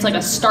use. Like it's like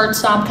a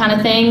start-stop kind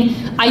of thing.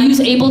 I use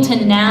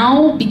Ableton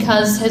now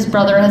because his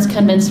brother has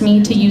convinced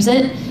me to use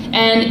it,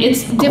 and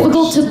it's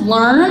difficult to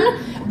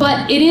learn,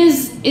 but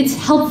it's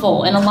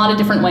helpful in a lot of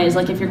different ways.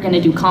 Like if you're going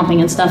to do comping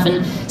and stuff,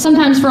 and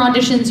sometimes for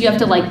auditions you have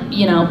to like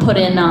put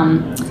in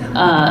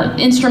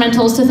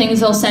instrumentals to things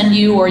they'll send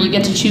you, or you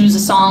get to choose a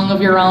song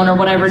of your own or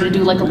whatever to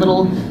do like a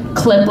little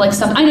clip, like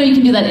stuff. I know you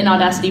can do that in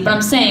Audacity, but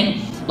I'm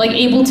saying like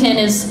Ableton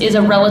is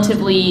a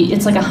relatively,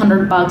 it's like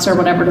 $100 or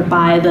whatever to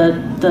buy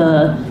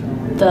the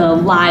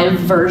live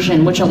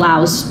version, which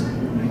allows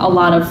a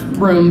lot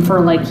of room for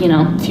like, you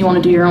know, if you want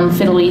to do your own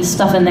fiddly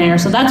stuff in there.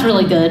 So that's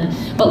really good.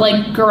 But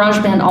like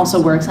GarageBand also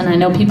works, and I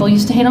know people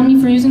used to hate on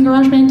me for using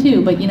GarageBand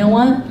too, but you know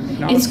what?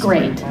 It's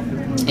great.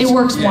 It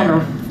works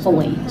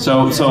wonderfully.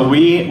 So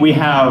we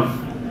have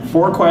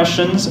 4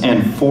 questions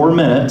and 4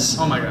 minutes.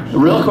 Oh my gosh.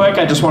 Real quick,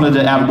 I just wanted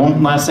to add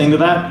one last thing to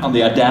that on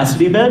the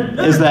Audacity bit,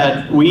 is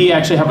that we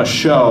actually have a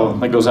show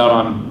that goes out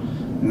on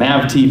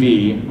Mav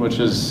TV, which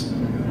is,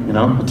 you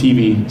know, a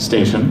TV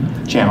station.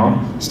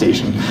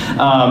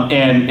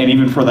 And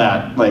even for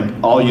that, like,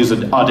 I'll use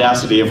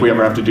Audacity if we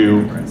ever have to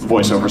do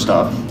voiceover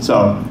stuff.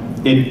 So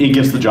it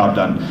gets the job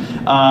done.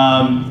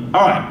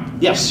 All right,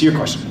 yes, your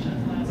question.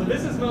 So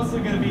this is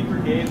mostly going to be for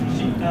Gabe.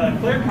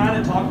 Claire kind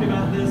of talked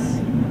about this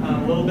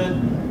a little bit,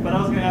 but I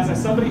was going to ask,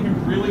 as somebody who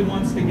really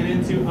wants to get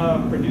into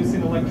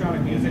producing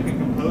electronic music and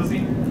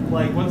composing,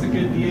 like, what's a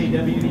good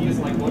DAW to use?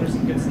 Like, what are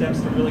some good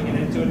steps to really get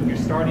into it if you're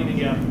starting to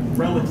get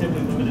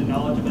relatively limited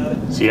knowledge about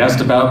it? So he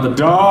asked about the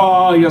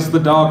DAW. He asked the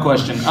DAW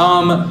question.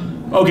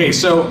 Okay,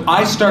 so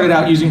I started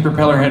out using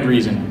Propeller Head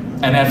Reason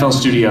and FL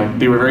Studio.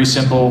 They were very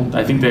simple.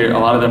 I think a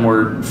lot of them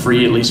were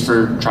free, at least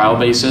for trial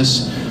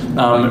basis.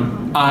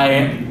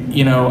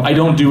 I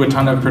don't do a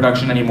ton of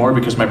production anymore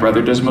because my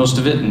brother does most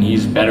of it and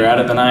he's better at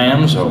it than I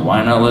am, so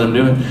why not let him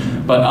do it?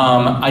 But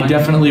I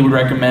definitely would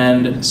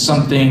recommend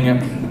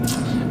something.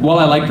 While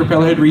I like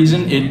Propeller Head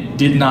Reason, it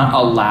did not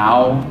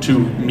allow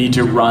me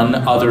to run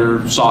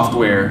other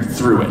software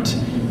through it.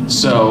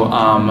 So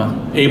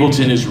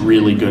Ableton is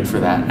really good for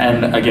that.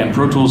 And again,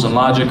 Pro Tools and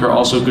Logic are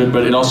also good,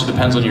 but it also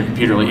depends on your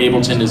computer. Like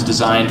Ableton is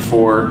designed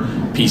for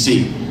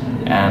PC,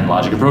 and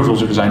Logic and Pro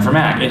Tools are designed for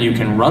Mac, and you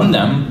can run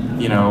them,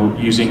 you know,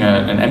 using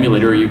an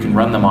emulator, or you can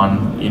run them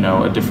on, you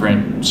know, a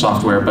different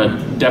software.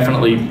 But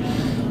definitely,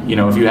 you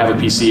know, if you have a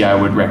PC, I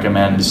would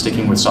recommend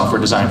sticking with software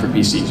designed for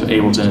PC. So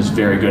Ableton is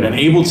very good, and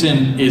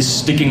Ableton is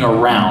sticking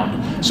around.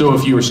 So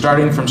if you are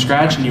starting from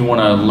scratch and you want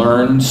to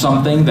learn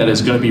something that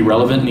is going to be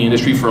relevant in the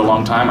industry for a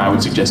long time, I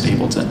would suggest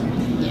Ableton.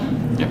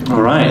 Yeah. Yep.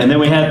 All right, and then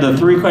we had the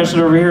 3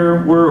 questions over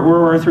here. Where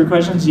were our 3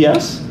 questions?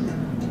 Yes?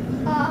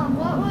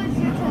 What would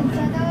you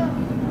consider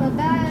the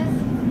best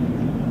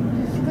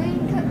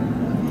screen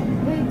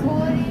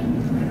recording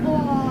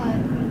for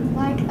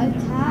like a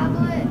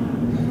tablet,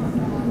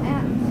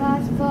 and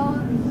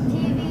phone,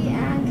 TV,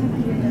 and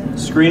computer?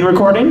 Screen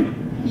recording?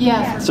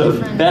 Yeah. So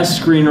best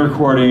screen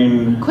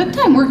recording.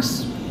 QuickTime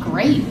works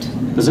great.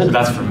 Is it?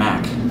 That's for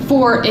Mac.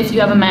 For if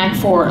you have a Mac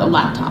for a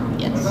laptop,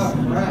 yes.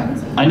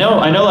 I know.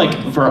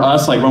 Like for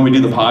us, like when we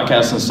do the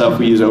podcast and stuff,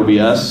 we use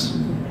OBS.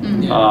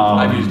 Mm-hmm.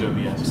 I've used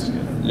OBS.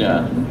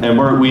 Yeah,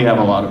 and we have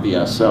a lot of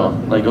BS. So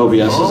like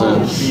OBS is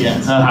a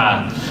BS.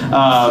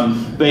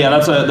 But yeah,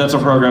 that's a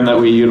program that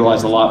we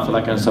utilize a lot for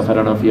that kind of stuff. I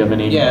don't know if you have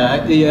any.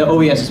 Yeah, the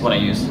OBS is what I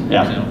use.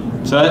 Yeah.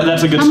 So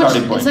that's a good How much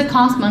starting point. does it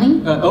cost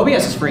money?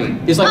 OBS is free.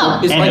 It's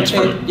like it's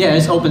free. yeah,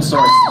 it's open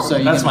source. So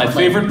you That's can, my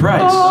favorite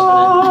price.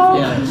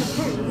 Yeah.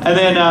 And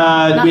then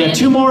we had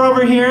 2 more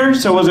over here.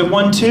 So was it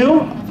 1,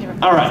 2?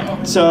 All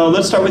right. So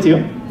let's start with you.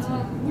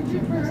 Would you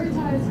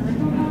prioritize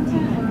original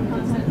content or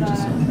content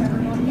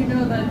that you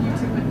know that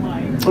YouTube would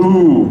like?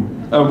 Ooh.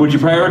 Would you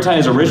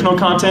prioritize original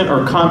content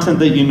or content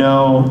that you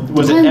know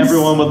Depends.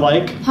 Everyone would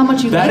like? How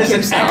much you That like is an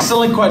yourself.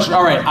 excellent question.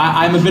 All right,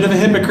 I'm a bit of a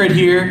hypocrite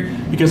here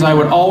because I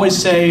would always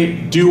say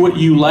do what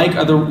you like,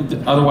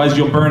 otherwise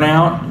you'll burn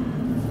out.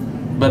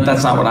 But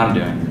that's not what I'm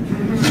doing.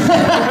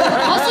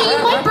 Also,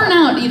 you might burn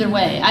out either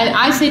way.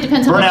 I say it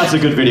depends on Burnout's a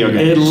good video game.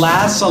 It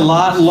lasts a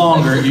lot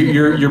longer.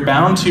 You're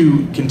bound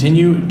to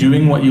continue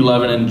doing what you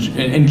love and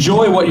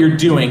enjoy what you're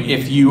doing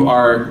if you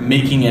are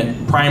making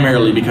it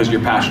primarily because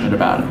you're passionate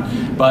about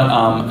it.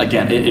 But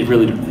again, it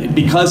really,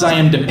 because I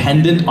am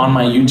dependent on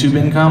my YouTube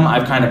income,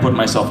 I've kind of put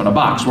myself in a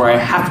box where I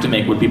have to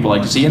make what people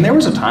like to see. And there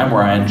was a time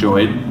where I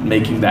enjoyed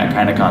making that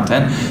kind of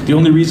content. The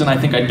only reason I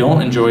think I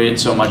don't enjoy it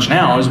so much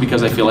now is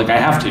because I feel like I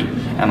have to,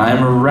 and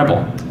I'm a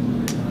rebel.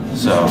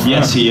 So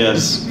yes, he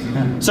is.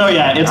 So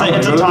yeah, it's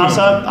a toss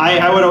up.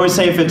 I would always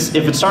say if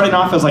it's starting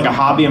off as like a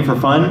hobby and for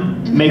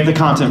fun, make the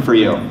content for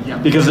you.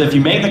 Because if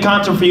you make the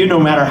content for you, no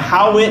matter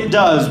how it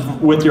does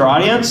with your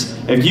audience,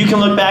 if you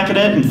can look back at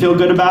it and feel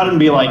good about it and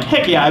be like,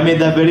 heck yeah, I made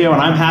that video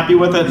and I'm happy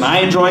with it and I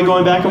enjoy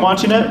going back and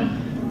watching it,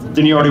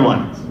 then you already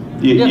won.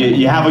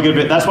 You have a good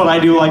bit. That's what I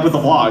do like with the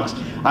vlogs.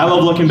 I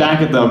love looking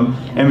back at them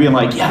and being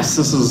like, yes,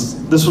 this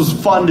was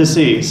fun to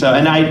see. So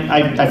and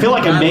I feel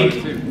like I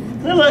make.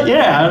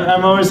 Yeah,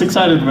 I'm always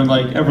excited when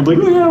like everyone's like,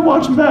 oh yeah,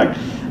 watch them back.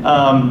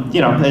 You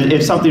know,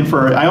 it's something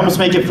for. I almost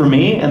make it for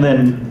me, and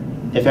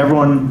then if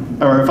everyone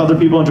or if other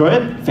people enjoy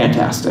it,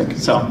 fantastic.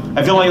 So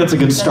I feel like that's a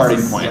good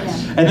starting point.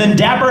 Yeah. And then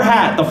Dapper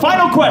Hat, the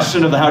final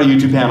question of the How to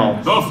YouTube panel.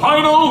 The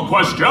final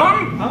question.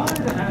 I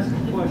wanted to ask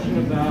a question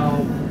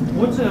about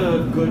what's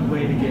a good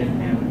way to get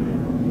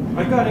animated.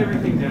 I've got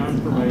everything down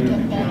for my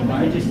YouTube channel, but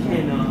I just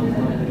cannot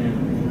upload an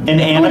animated. An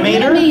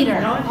animator?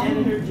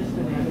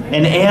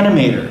 An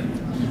animator.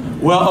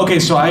 Well, okay,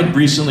 so I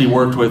recently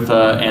worked with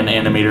an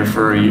animator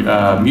for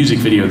a music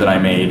video that I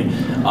made.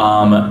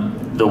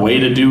 The way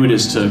to do it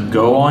is to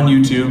go on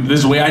YouTube. This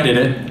is the way I did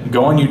it.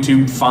 Go on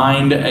YouTube,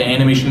 find an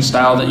animation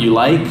style that you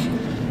like,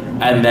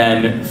 and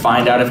then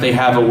find out if they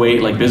have a way,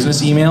 like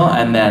business email,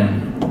 and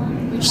then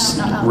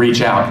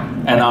reach out.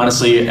 And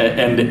honestly,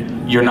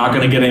 and you're not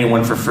going to get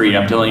anyone for free.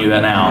 I'm telling you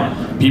that now.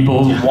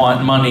 People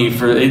want money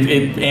for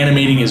it.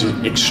 Animating is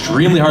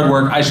extremely hard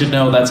work. I should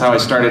know. That's how I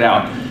started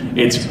out.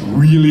 It's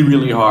really,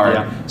 really hard.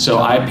 Yeah. So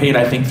I paid,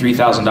 I think,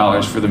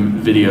 $3,000 for the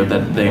video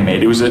that they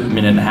made. It was a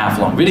 1.5-minute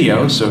long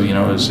video, so you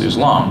know it was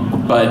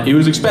long, but it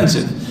was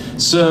expensive.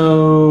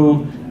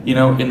 So you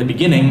know, in the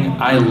beginning,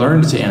 I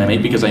learned to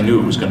animate because I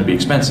knew it was going to be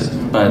expensive.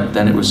 But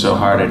then it was so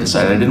hard, I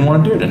decided I didn't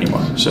want to do it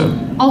anymore. So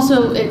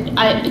also,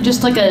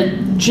 just like a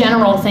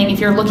general thing, if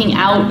you're looking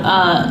out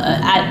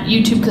at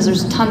YouTube, because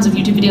there's tons of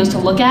YouTube videos to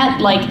look at,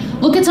 like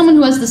look at someone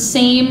who has the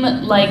same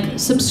like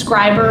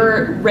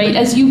subscriber rate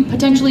as you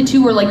potentially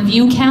too, or like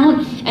view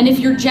count. And if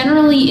you're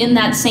generally in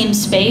that same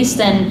space,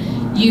 then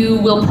you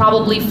will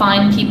probably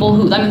find people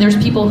who, I mean, there's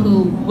people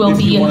who will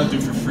be. If you want to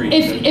do for free.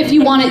 If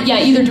you want it, yeah,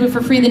 either do it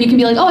for free, then you can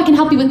be like, oh, I can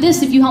help you with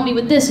this if you help me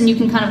with this, and you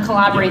can kind of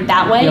collaborate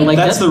that way. Yeah, like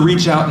that's the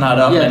reach out, not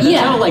up. Yeah, that's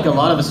how like a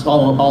lot of us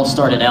all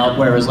started out,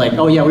 where it was like,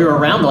 oh yeah, we were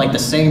around like the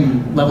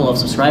same level of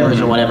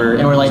subscribers or whatever,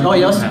 and we're like, oh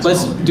yeah,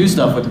 let's do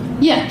stuff with them.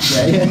 Yeah.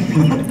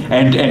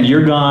 and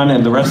you're gone,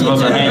 and the rest of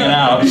us are hanging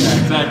out.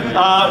 Yeah, exactly.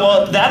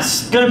 Well,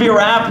 that's going to be a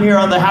wrap here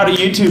on the How to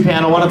YouTube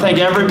panel. I want to thank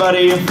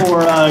everybody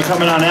for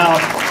coming on out.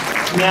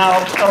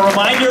 Now, a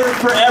reminder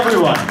for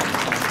everyone.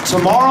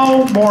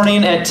 Tomorrow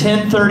morning at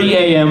 10:30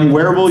 a.m.,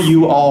 where will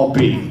you all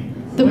be?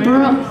 Don't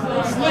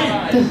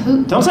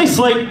say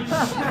sleep.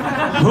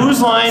 Whose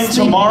Line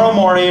tomorrow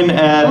morning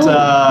at,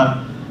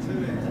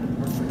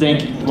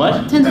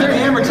 what?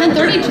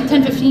 10:30 to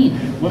 10:15.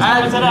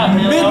 What's it at?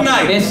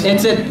 Midnight. It's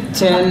at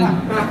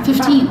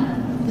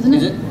 10:15, isn't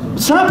it?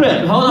 Stop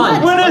it. Hold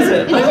on. When is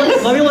it?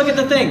 Let me look at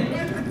the thing.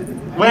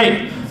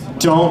 Wait,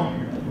 don't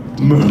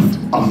move.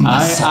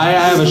 I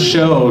have a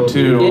show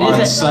too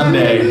on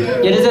Sunday.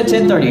 It is at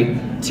 10:30.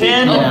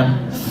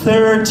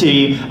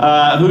 10:30.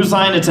 Whose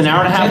Line? It's an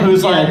hour and a half.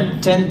 Whose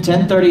Line?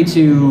 10:30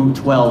 to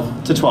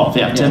 12. To 12.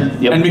 Yeah. 10.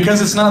 Yep. And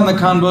because it's not in the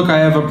con book, I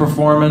have a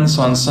performance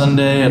on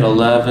Sunday at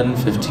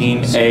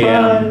 11:15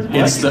 a.m.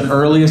 It's the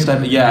earliest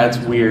I've. Yeah, it's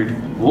weird.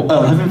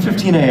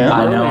 11:15 a.m.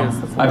 I know.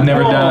 I've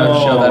never done a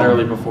show that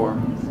early before.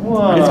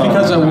 Whoa. It's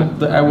because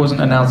I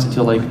wasn't announced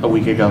until like a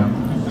week ago.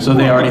 So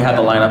they already had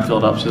the lineup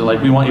filled up. So they're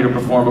like, we want you to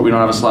perform, but we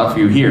don't have a slot for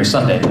you here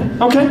Sunday.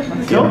 Okay,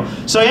 cool.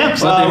 So yeah,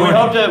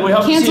 we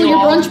hope to see Cancel you your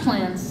all. brunch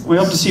plans. We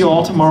hope to see you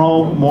all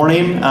tomorrow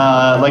morning.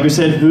 Like we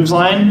said, Whose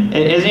Line.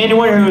 Is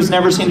anyone who's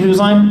never seen Whose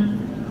Line?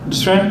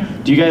 Just trying.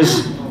 Do you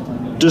guys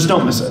just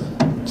don't miss it?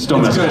 Just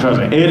don't miss it. Trust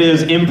me. It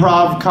is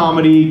improv,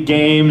 comedy,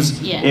 games.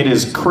 Yeah. It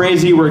is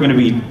crazy. We're going to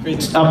be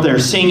up there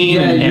singing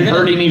and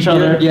hurting each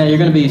other. Yeah, you're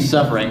going to be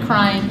suffering.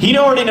 Crying. He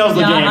already knows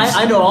the games.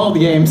 I know all the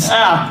games.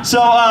 Yeah.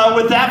 So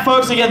with that,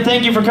 folks, again,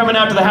 thank you for coming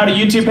out to the How to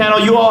YouTube panel.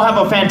 You all have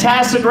a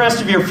fantastic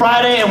rest of your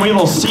Friday, and we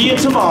will see you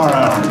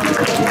tomorrow.